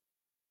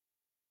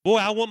 Boy,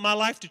 I want my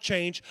life to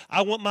change.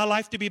 I want my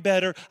life to be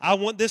better. I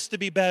want this to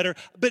be better.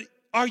 But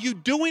are you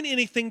doing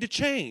anything to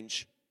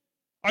change?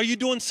 Are you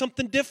doing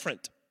something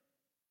different?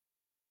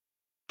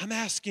 I'm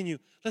asking you,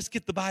 let's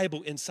get the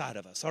Bible inside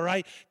of us, all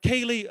right?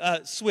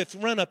 Kaylee Swift,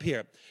 run up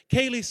here.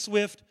 Kaylee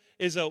Swift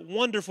is a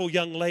wonderful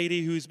young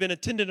lady who's been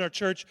attending our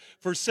church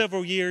for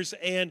several years,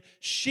 and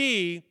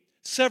she,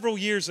 several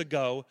years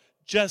ago,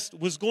 just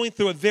was going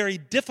through a very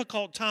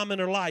difficult time in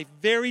her life,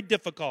 very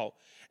difficult.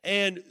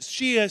 And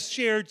she has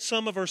shared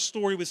some of her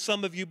story with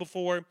some of you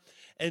before,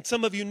 and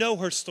some of you know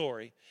her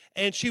story.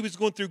 And she was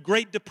going through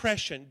great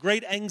depression,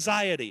 great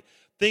anxiety.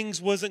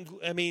 Things wasn't,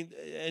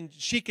 and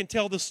she can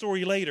tell the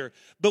story later.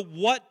 But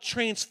what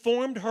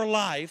transformed her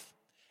life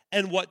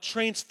and what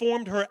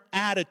transformed her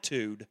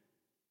attitude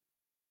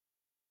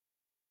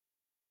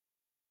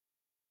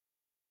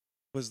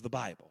was the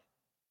Bible.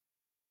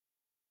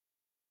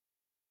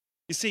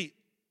 You see,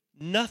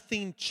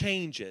 nothing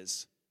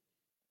changes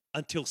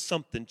until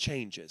something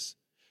changes.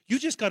 You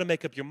just got to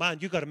make up your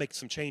mind. You got to make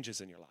some changes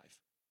in your life.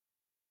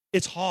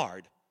 It's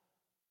hard.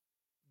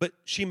 But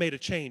she made a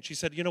change. She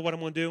said, you know what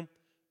I'm going to do?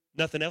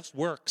 Nothing else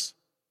works.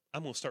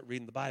 I'm going to start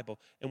reading the Bible.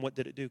 And what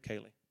did it do,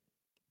 Kaylee?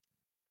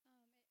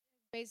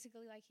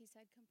 Basically, like he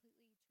said, completely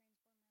transformed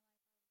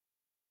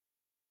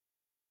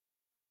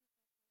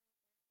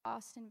my life.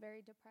 Lost and very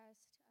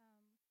depressed.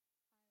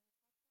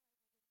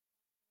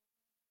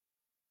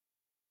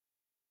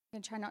 I'm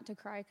going to try not to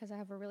cry because I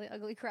have a really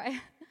ugly cry.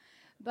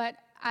 But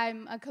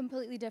I'm a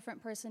completely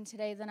different person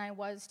today than I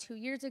was 2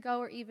 years ago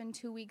or even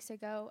 2 weeks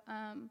ago.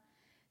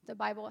 The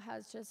Bible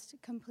has just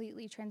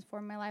completely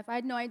transformed my life. I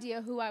had no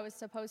idea who I was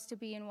supposed to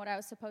be and what I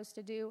was supposed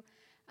to do.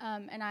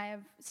 And I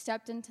have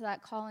stepped into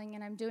that calling,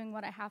 and I'm doing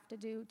what I have to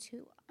do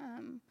to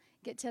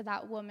get to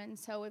that woman.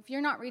 So if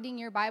you're not reading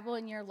your Bible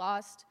and you're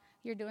lost,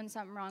 you're doing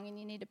something wrong, and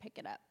you need to pick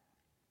it up.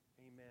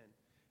 Amen.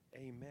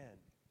 Amen.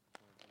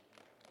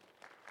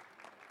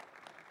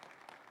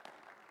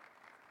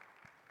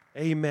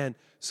 Amen.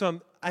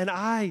 So, and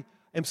I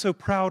am so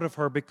proud of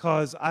her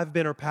because I've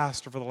been her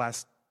pastor for the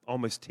last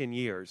almost 10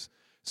 years.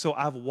 So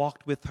I've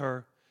walked with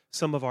her.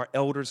 Some of our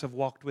elders have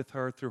walked with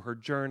her through her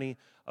journey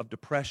of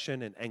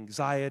depression and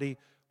anxiety,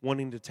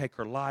 wanting to take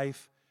her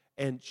life.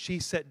 And she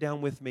sat down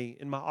with me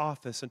in my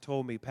office and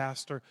told me,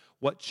 Pastor,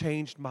 what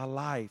changed my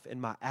life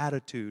and my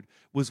attitude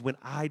was when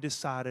I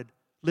decided,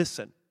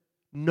 listen,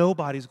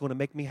 nobody's going to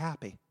make me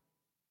happy.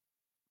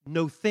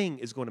 No thing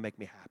is going to make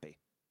me happy.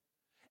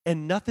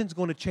 And nothing's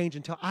going to change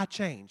until I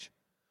change.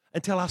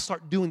 until I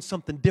start doing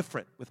something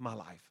different with my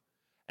life.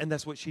 And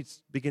that's what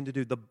she's begun to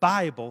do. The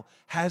Bible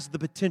has the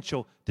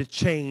potential to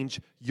change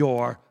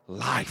your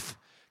life.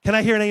 Can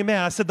I hear an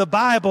amen? I said the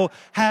Bible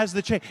has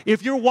the change.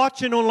 If you're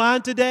watching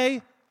online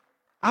today,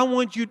 I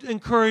want you to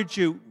encourage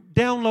you,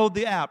 download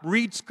the app,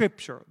 read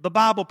Scripture, the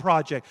Bible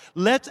Project.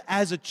 Let's,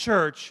 as a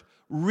church,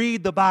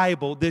 read the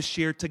Bible this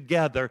year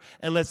together.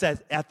 And let's,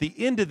 at the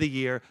end of the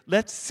year,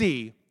 let's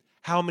see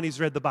how many's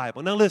read the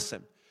Bible. Now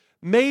listen,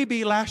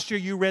 maybe last year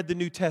you read the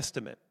New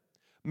Testament.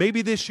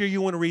 Maybe this year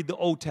you want to read the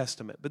Old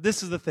Testament. But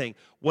this is the thing.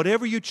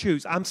 Whatever you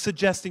choose, I'm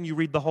suggesting you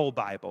read the whole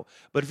Bible.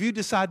 But if you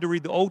decide to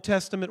read the Old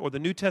Testament or the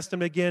New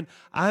Testament again,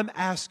 I'm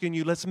asking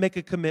you, let's make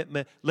a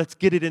commitment. Let's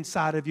get it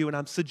inside of you. And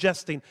I'm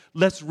suggesting,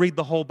 let's read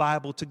the whole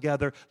Bible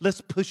together. Let's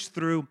push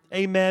through.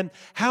 Amen.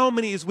 How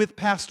many is with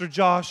Pastor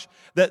Josh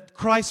that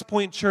Christ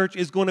Point Church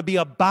is going to be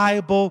a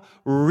Bible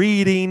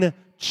reading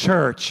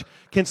church?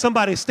 Can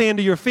somebody stand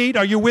to your feet?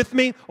 Are you with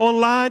me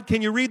online?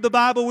 Can you read the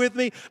Bible with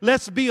me?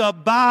 Let's be a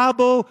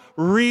Bible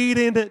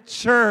reading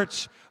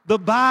church. The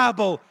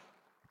Bible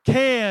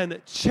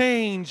can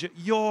change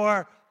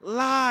your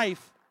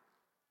life.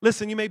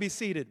 Listen, you may be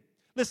seated.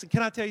 Listen,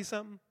 can I tell you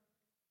something?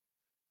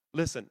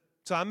 Listen,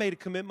 so I made a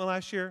commitment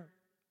last year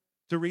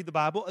to read the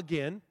Bible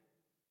again,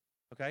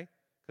 okay?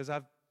 Because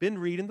I've been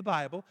reading the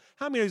Bible.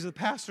 How many of you, the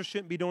pastor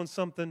shouldn't be doing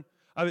something?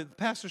 The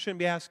pastor shouldn't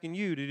be asking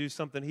you to do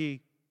something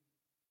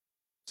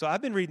So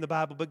I've been reading the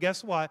Bible, but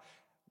guess what?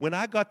 When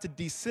I got to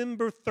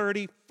December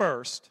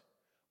 31st,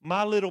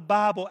 my little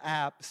Bible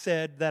app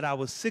said that I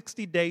was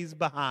 60 days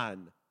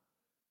behind.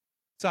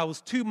 So I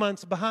was 2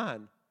 months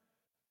behind.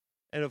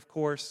 And of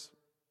course,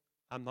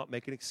 I'm not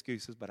making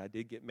excuses, but I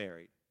did get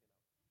married.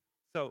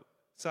 So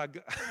I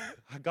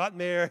got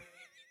married.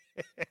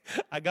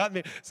 I got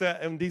married. So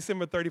on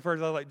December 31st,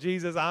 I was like,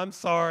 Jesus, I'm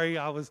sorry.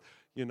 I was,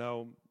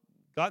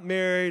 got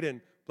married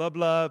and blah,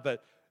 blah.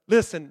 But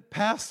listen,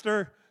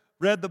 Pastor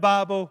read the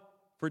Bible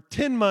for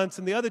 10 months,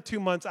 and the other 2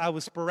 months I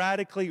was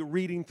sporadically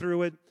reading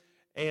through it.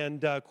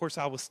 And, of course,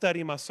 I was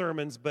studying my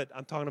sermons, but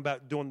I'm talking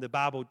about doing the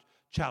Bible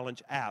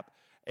Challenge app.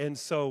 And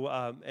so,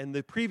 and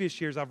the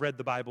previous years I've read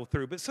the Bible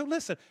through. But so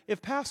listen,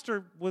 if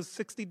Pastor was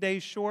 60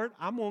 days short,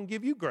 I'm going to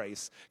give you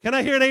grace. Can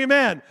I hear an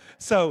amen?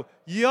 So,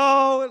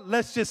 y'all,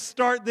 let's just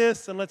start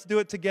this and let's do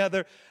it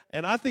together.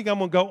 And I think I'm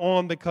going to go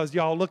on because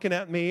y'all looking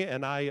at me,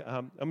 and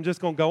I'm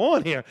just going to go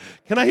on here.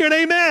 Can I hear an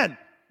amen?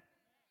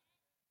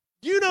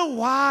 You know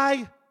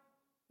why?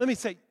 Let me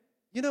tell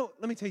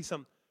you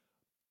something.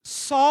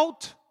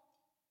 Salt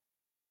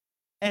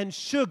and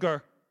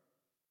sugar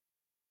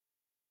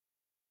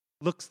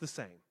looks the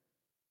same.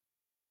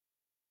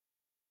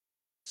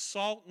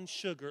 Salt and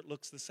sugar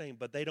looks the same,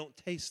 but they don't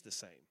taste the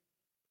same.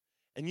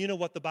 And you know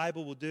what the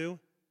Bible will do?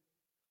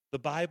 The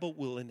Bible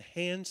will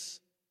enhance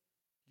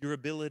your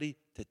ability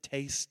to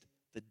taste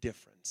the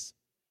difference.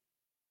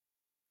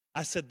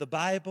 I said the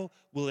Bible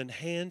will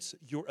enhance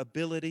your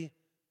ability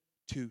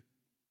to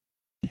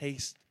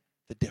taste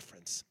the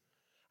difference.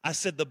 I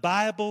said the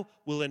Bible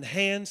will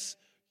enhance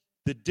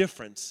the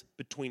difference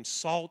between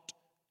salt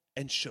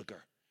and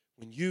sugar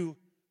when you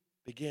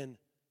begin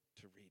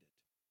to read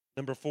it.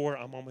 Number 4,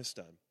 I'm almost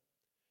done.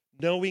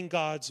 Knowing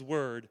God's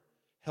word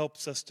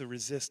helps us to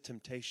resist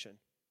temptation.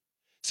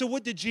 So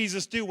what did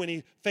Jesus do when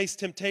he faced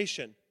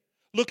temptation?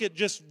 Look at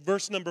just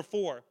verse number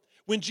 4.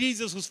 When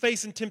Jesus was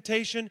facing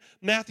temptation,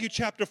 Matthew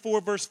chapter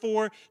 4, verse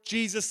 4,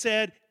 Jesus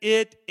said,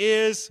 "It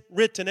is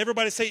written."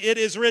 Everybody say, "It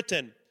is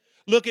written."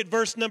 Look at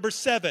verse number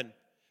 7.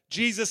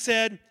 Jesus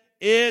said,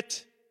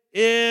 "It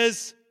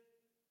is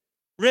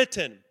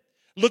written."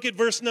 Look at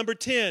verse number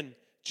 10.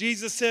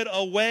 Jesus said,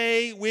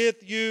 "Away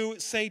with you,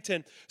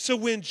 Satan." So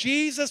when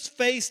Jesus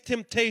faced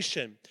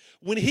temptation,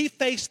 when he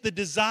faced the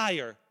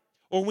desire,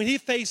 or when he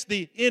faced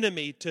the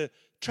enemy to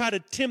try to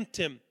tempt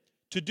him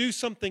to do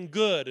something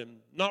good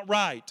and not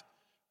right,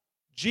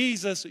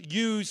 Jesus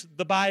used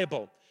the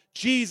Bible.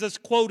 Jesus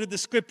quoted the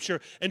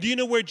scripture. And do you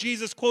know where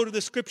Jesus quoted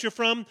the scripture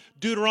from?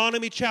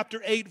 Deuteronomy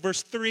chapter 8,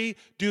 verse 3,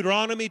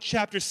 Deuteronomy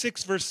chapter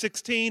 6, verse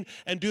 16,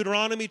 and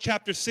Deuteronomy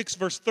chapter 6,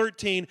 verse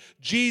 13.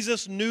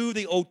 Jesus knew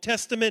the Old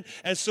Testament,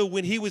 and so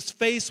when he was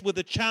faced with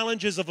the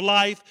challenges of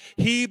life,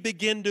 he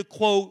began to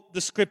quote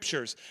the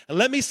scriptures. And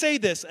let me say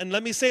this, and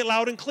let me say it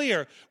loud and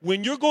clear.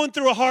 When you're going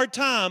through a hard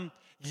time,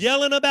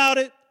 yelling about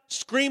it,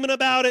 screaming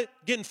about it,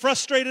 getting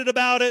frustrated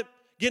about it,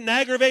 getting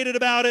aggravated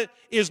about it,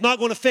 is not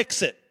going to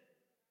fix it.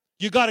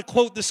 You got to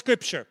quote the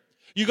scripture.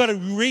 You got to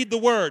read the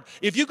word.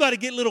 If you got to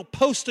get little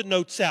post-it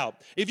notes out,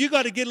 if you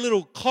got to get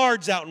little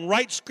cards out and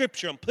write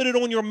scripture and put it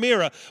on your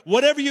mirror,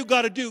 whatever you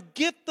got to do,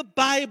 get the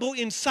Bible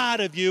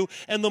inside of you.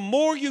 And the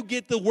more you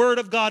get the word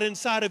of God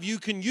inside of you, you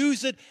can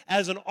use it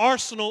as an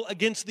arsenal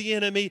against the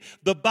enemy.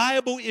 The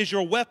Bible is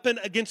your weapon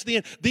against the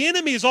enemy. The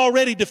enemy is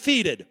already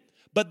defeated,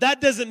 but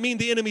that doesn't mean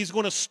the enemy is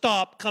going to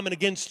stop coming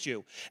against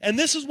you. And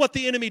this is what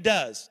the enemy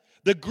does.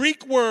 The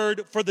Greek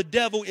word for the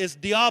devil is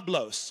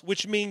diablos,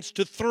 which means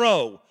to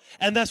throw.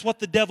 And that's what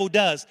the devil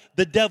does.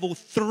 The devil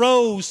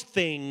throws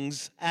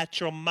things at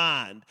your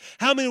mind.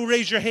 How many will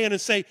raise your hand and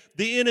say,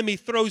 the enemy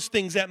throws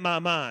things at my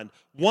mind?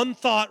 One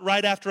thought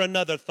right after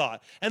another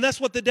thought. And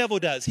that's what the devil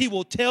does. He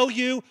will tell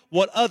you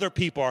what other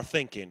people are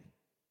thinking.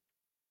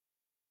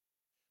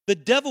 The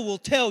devil will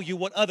tell you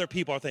what other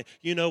people are thinking.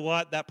 You know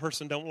what? That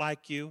person don't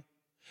like you.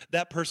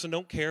 That person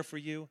don't care for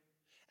you.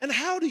 And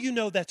how do you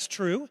know that's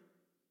true?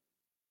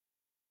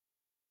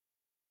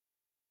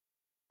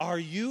 Are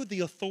you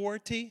the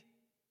authority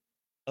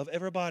of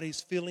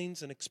everybody's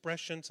feelings and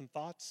expressions and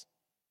thoughts?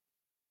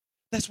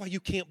 That's why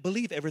you can't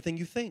believe everything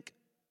you think.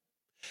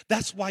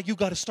 That's why you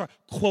got to start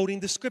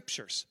quoting the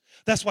scriptures.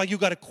 That's why you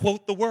got to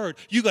quote the word.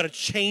 You got to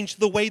change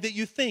the way that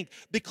you think,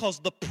 because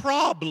the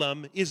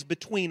problem is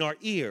between our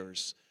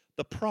ears.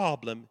 The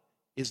problem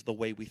is the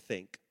way we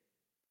think.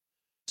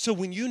 So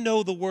when you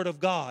know the word of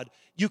God,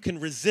 you can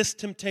resist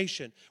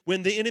temptation.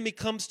 When the enemy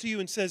comes to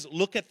you and says,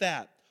 look at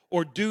that,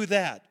 or do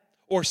that,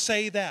 or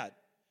say that,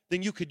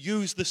 then you could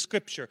use the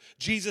scripture.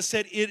 Jesus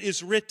said, it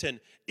is written.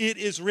 It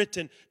is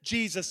written.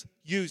 Jesus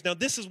used. Now,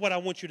 this is what I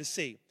want you to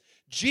see.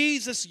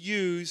 Jesus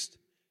used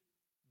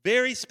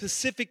very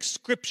specific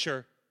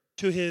scripture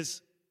to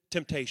his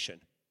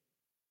temptation.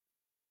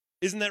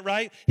 Isn't that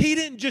right? He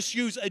didn't just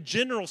use a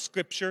general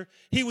scripture.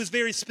 He was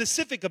very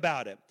specific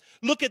about it.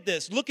 Look at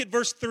this. Look at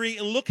verse 3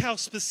 and look how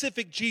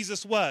specific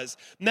Jesus was.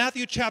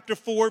 Matthew chapter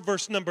 4,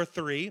 verse number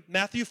 3.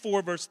 Matthew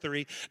 4, verse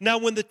 3. Now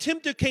when the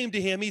tempter came to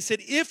him, he said,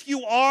 if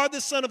you are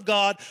the Son of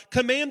God,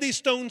 command these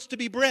stones to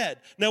be bread.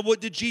 Now what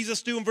did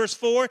Jesus do in verse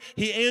 4?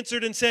 He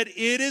answered and said,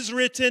 it is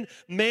written,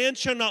 man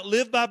shall not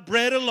live by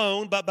bread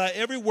alone, but by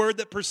every word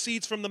that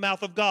proceeds from the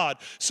mouth of God.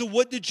 So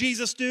what did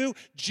Jesus do?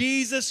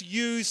 Jesus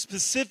used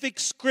specific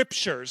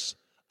scriptures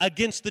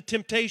against the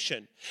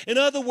temptation. In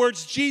other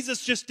words,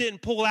 Jesus just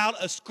didn't pull out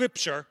a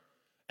scripture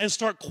and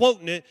start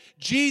quoting it.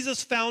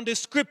 Jesus found a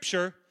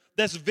scripture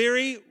that's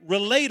very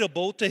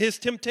relatable to his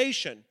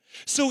temptation.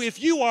 So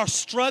if you are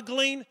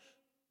struggling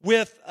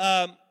with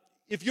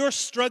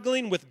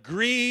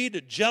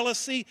greed,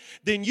 jealousy,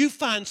 then you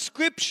find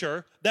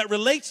scripture that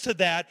relates to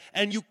that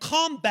and you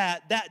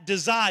combat that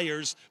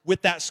desires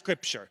with that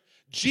scripture.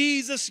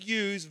 Jesus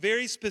used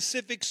very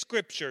specific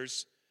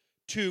scriptures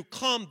to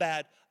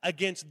combat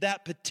against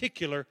that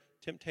particular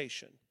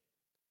temptation.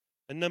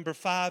 And number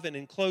 5, and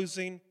in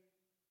closing,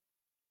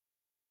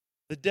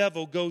 the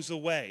devil goes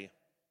away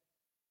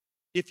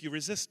if you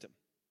resist him.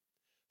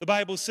 The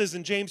Bible says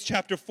in James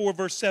chapter 4,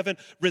 verse 7,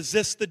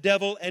 resist the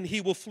devil and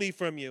he will flee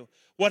from you.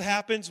 What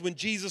happens when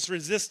Jesus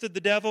resisted the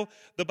devil?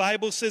 The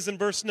Bible says in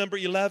verse number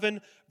 11,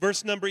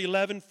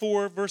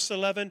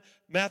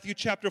 Matthew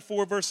chapter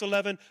 4, verse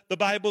 11, the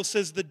Bible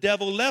says the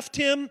devil left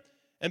him,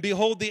 and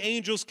behold, the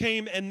angels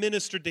came and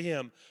ministered to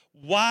him.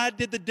 Why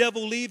did the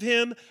devil leave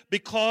him?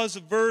 Because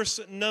verse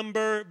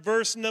number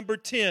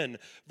 10.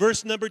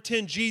 Verse number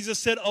 10, Jesus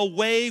said,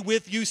 away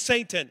with you,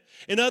 Satan.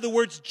 In other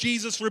words,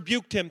 Jesus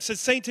rebuked him, said,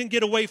 Satan,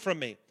 get away from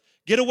me.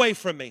 Get away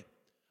from me.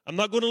 I'm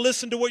not going to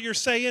listen to what you're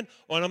saying,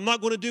 or I'm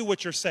not going to do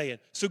what you're saying.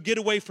 So get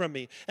away from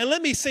me. And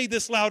let me say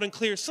this loud and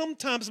clear.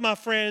 Sometimes, my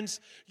friends,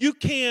 you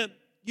can't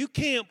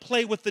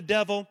play with the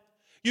devil.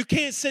 You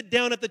can't sit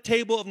down at the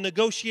table of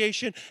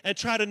negotiation and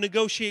try to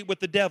negotiate with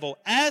the devil.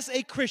 As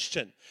a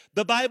Christian,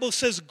 the Bible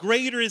says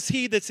greater is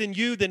he that's in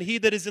you than he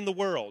that is in the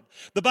world.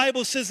 The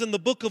Bible says in the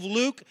book of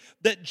Luke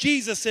that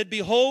Jesus said,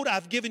 behold,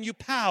 I've given you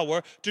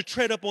power to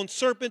tread upon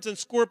serpents and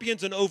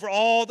scorpions and over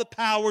all the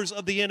powers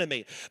of the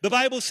enemy. The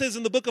Bible says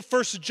in the book of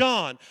 1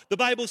 John, the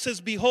Bible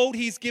says, behold,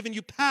 he's given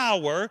you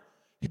power.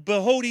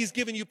 Behold, he's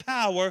given you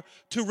power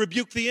to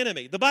rebuke the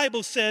enemy. The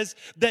Bible says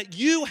that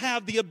you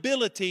have the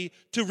ability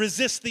to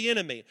resist the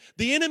enemy.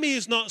 The enemy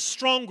is not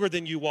stronger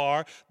than you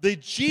are. The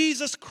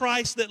Jesus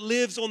Christ that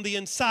lives on the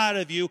inside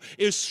of you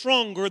is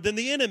stronger than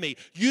the enemy.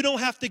 You don't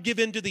have to give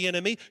in to the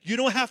enemy. You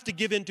don't have to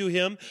give in to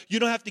him. You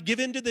don't have to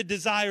give in to the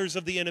desires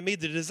of the enemy,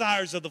 the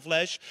desires of the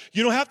flesh.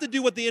 You don't have to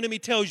do what the enemy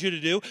tells you to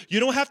do. You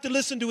don't have to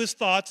listen to his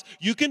thoughts.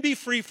 You can be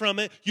free from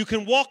it. You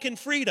can walk in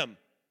freedom.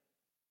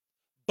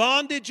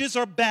 Bondages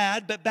are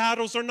bad, but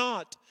battles are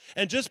not.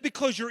 And just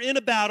because you're in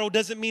a battle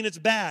doesn't mean it's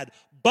bad.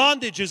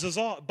 Bondages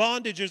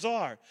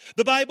are.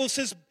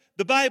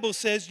 The Bible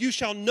says, you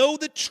shall know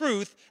the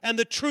truth, and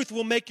the truth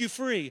will make you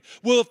free.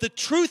 Well, if the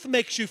truth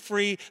makes you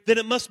free, then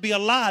it must be a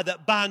lie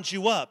that binds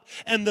you up.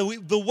 And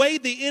the way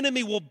the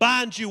enemy will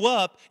bind you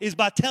up is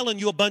by telling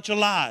you a bunch of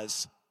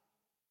lies.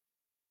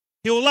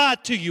 He'll lie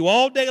to you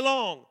all day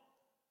long.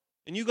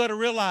 And you got to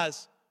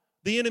realize,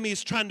 the enemy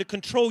is trying to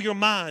control your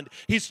mind.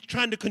 He's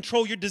trying to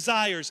control your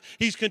desires.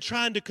 He's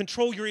trying to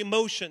control your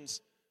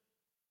emotions.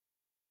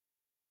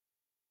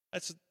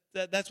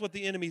 That's what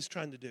the enemy is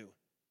trying to do.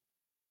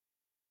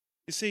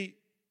 You see,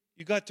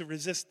 you got to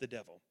resist the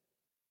devil.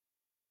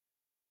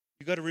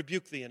 You got to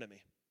rebuke the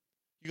enemy.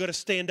 You got to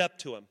stand up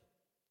to him.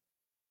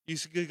 You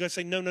got to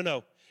say,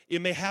 no.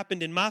 It may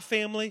happen in my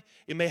family.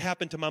 It may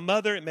happen to my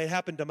mother. It may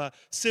happen to my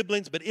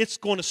siblings, but it's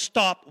going to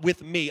stop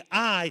with me.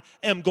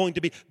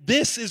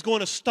 This is going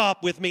to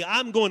stop with me.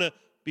 I'm going to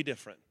be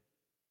different.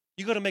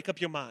 You got to make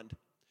up your mind.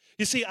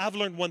 You see, I've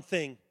learned one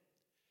thing,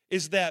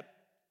 is that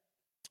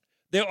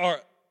there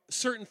are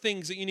certain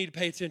things that you need to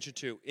pay attention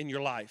to in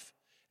your life.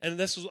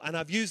 And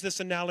I've used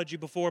this analogy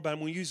before, but I'm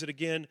going to use it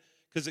again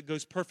because it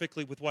goes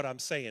perfectly with what I'm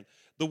saying.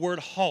 The word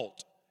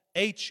halt,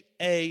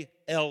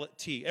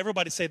 H-A-L-T.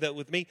 Everybody say that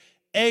with me.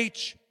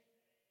 Say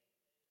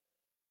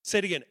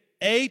it again.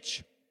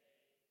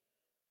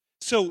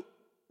 So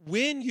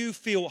when you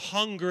feel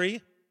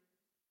hungry,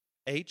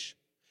 H.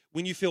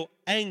 When you feel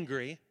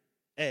angry,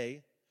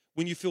 A.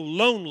 When you feel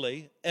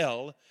lonely,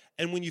 L.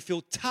 And when you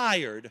feel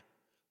tired,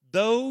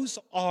 those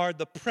are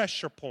the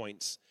pressure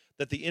points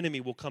that the enemy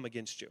will come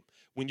against you.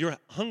 When you're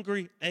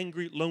hungry,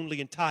 angry,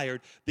 lonely, and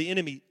tired, the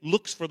enemy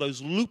looks for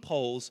those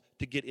loopholes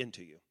to get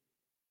into you,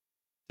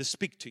 to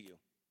speak to you,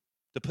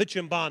 to put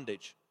you in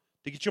bondage,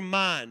 to get your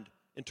mind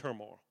in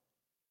turmoil.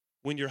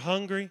 When you're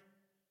hungry,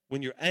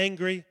 when you're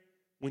angry,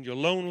 when you're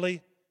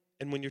lonely,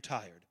 and when you're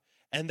tired.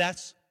 And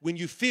that's when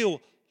you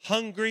feel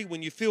hungry,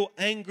 when you feel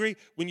angry,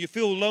 when you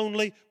feel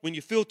lonely, when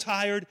you feel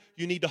tired,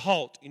 you need to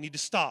halt. You need to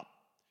stop.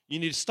 You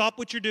need to stop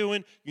what you're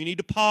doing. You need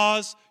to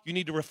pause. You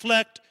need to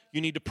reflect.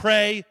 You need to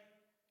pray.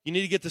 You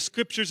need to get the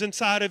scriptures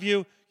inside of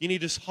you. You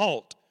need to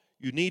halt.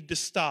 You need to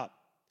stop.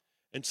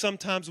 And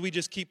sometimes we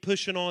just keep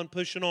pushing on,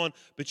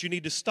 but you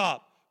need to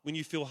stop when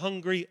you feel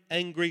hungry,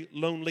 angry,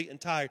 lonely,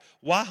 and tired.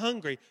 Why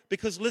hungry?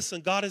 Because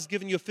listen, God has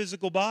given you a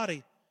physical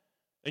body,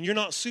 and you're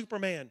not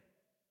Superman.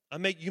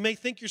 You may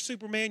think you're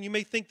Superman. You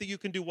may think that you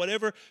can do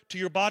whatever to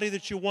your body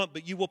that you want,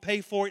 but you will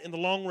pay for it in the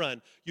long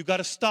run. You've got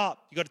to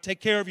stop. You've got to take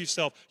care of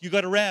yourself. You've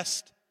got to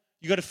rest.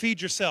 You've got to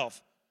feed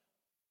yourself.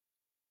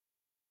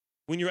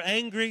 When you're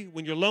angry,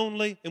 when you're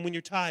lonely, and when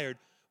you're tired,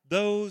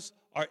 those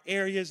are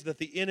areas that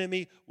the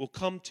enemy will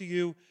come to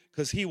you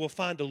because he will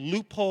find a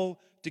loophole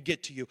to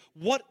get to you.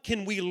 What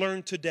can we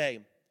learn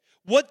today?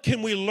 What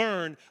can we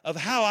learn of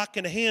how I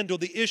can handle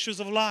the issues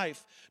of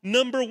life?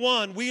 Number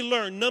one,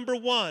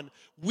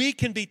 we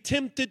can be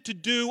tempted to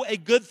do a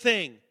good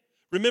thing.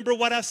 Remember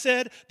what I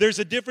said? There's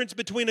a difference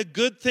between a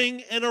good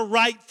thing and a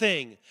right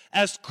thing.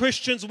 As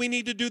Christians, we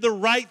need to do the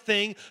right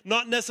thing,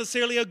 not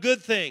necessarily a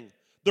good thing.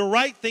 The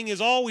right thing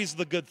is always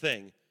the good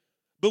thing.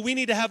 But we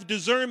need to have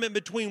discernment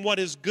between what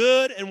is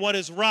good and what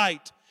is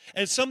right.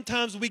 And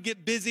sometimes we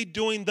get busy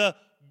doing the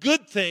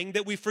good thing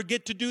that we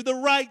forget to do the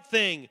right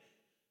thing.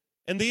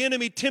 And the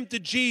enemy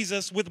tempted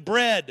Jesus with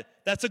bread.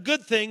 That's a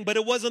good thing, but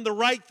it wasn't the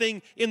right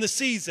thing in the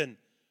season.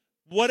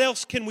 What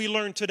else can we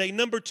learn today?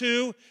 Number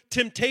two,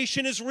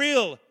 temptation is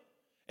real.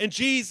 And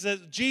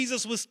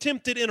Jesus was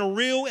tempted in a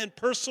real and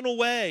personal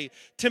way.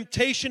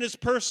 Temptation is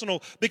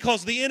personal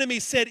because the enemy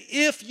said,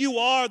 if you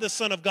are the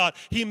Son of God,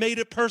 he made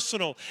it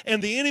personal.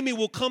 And the enemy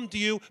will come to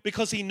you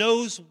because he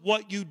knows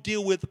what you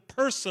deal with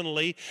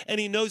personally, and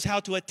he knows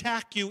how to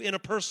attack you in a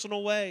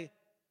personal way.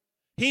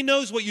 He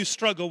knows what you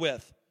struggle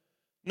with.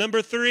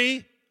 Number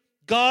three,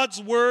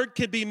 God's word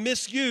can be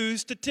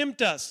misused to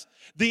tempt us.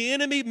 The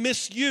enemy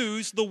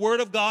misused the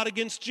word of God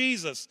against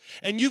Jesus.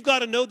 And you've got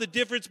to know the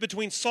difference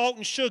between salt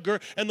and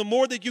sugar, and the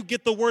more that you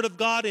get the word of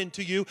God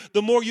into you,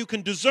 the more you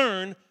can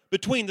discern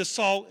between the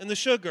salt and the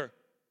sugar.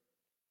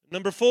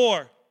 Number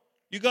four,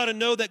 you got to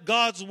know that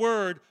God's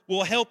word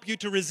will help you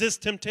to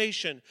resist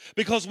temptation.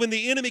 Because when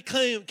the enemy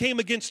came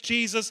against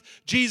Jesus,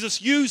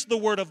 Jesus used the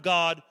word of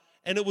God,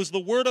 and it was the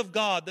word of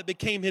God that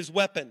became his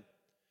weapon.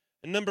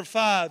 And number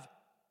five,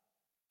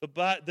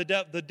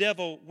 the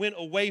devil went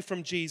away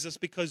from Jesus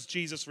because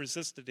Jesus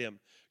resisted him.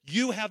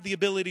 You have the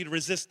ability to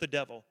resist the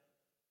devil.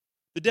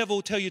 The devil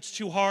will tell you it's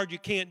too hard, you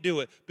can't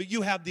do it, but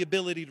you have the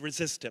ability to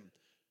resist him.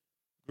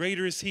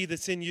 Greater is he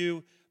that's in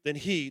you than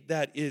he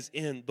that is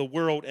in the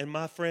world. And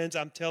my friends,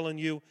 I'm telling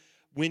you,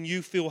 when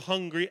you feel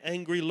hungry,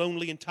 angry,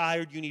 lonely, and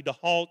tired, you need to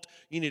halt,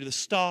 you need to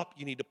stop,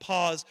 you need to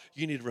pause,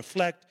 you need to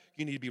reflect,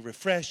 you need to be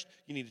refreshed,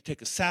 you need to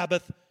take a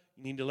Sabbath.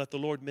 You need to let the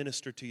Lord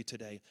minister to you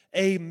today.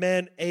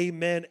 Amen,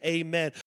 amen, amen.